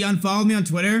 Wait, he unfollowed me on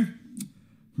Twitter?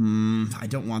 I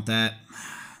don't want that.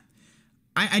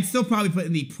 I'd still probably put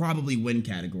in the probably win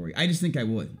category. I just think I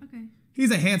would. Okay.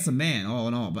 He's a handsome man, all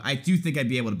in all, but I do think I'd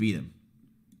be able to beat him.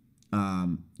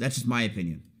 That's just my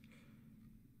opinion.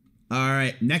 All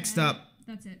right, next up.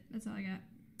 That's it. That's all I got.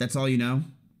 That's all you know?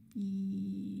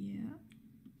 Yeah.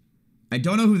 I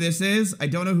don't know who this is.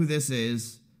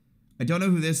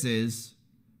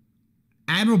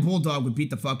 Admiral Bulldog would beat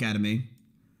the fuck out of me.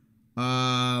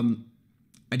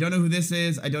 I don't know who this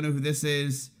is.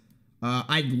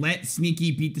 I'd let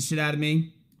Sneaky beat the shit out of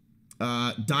me.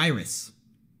 Dyrus.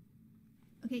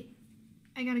 Okay,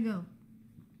 I gotta go.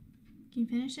 Can you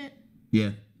finish it?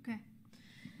 Yeah. Okay.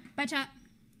 Bye, chat.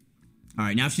 All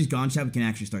right, now she's gone, chat, we can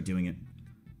actually start doing it.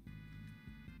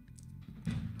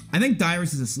 I think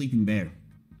Dyrus is a sleeping bear.